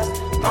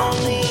Flashcast on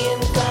the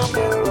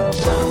Incomparable.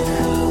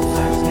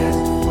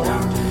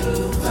 Doctor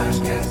Who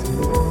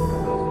Flashcast.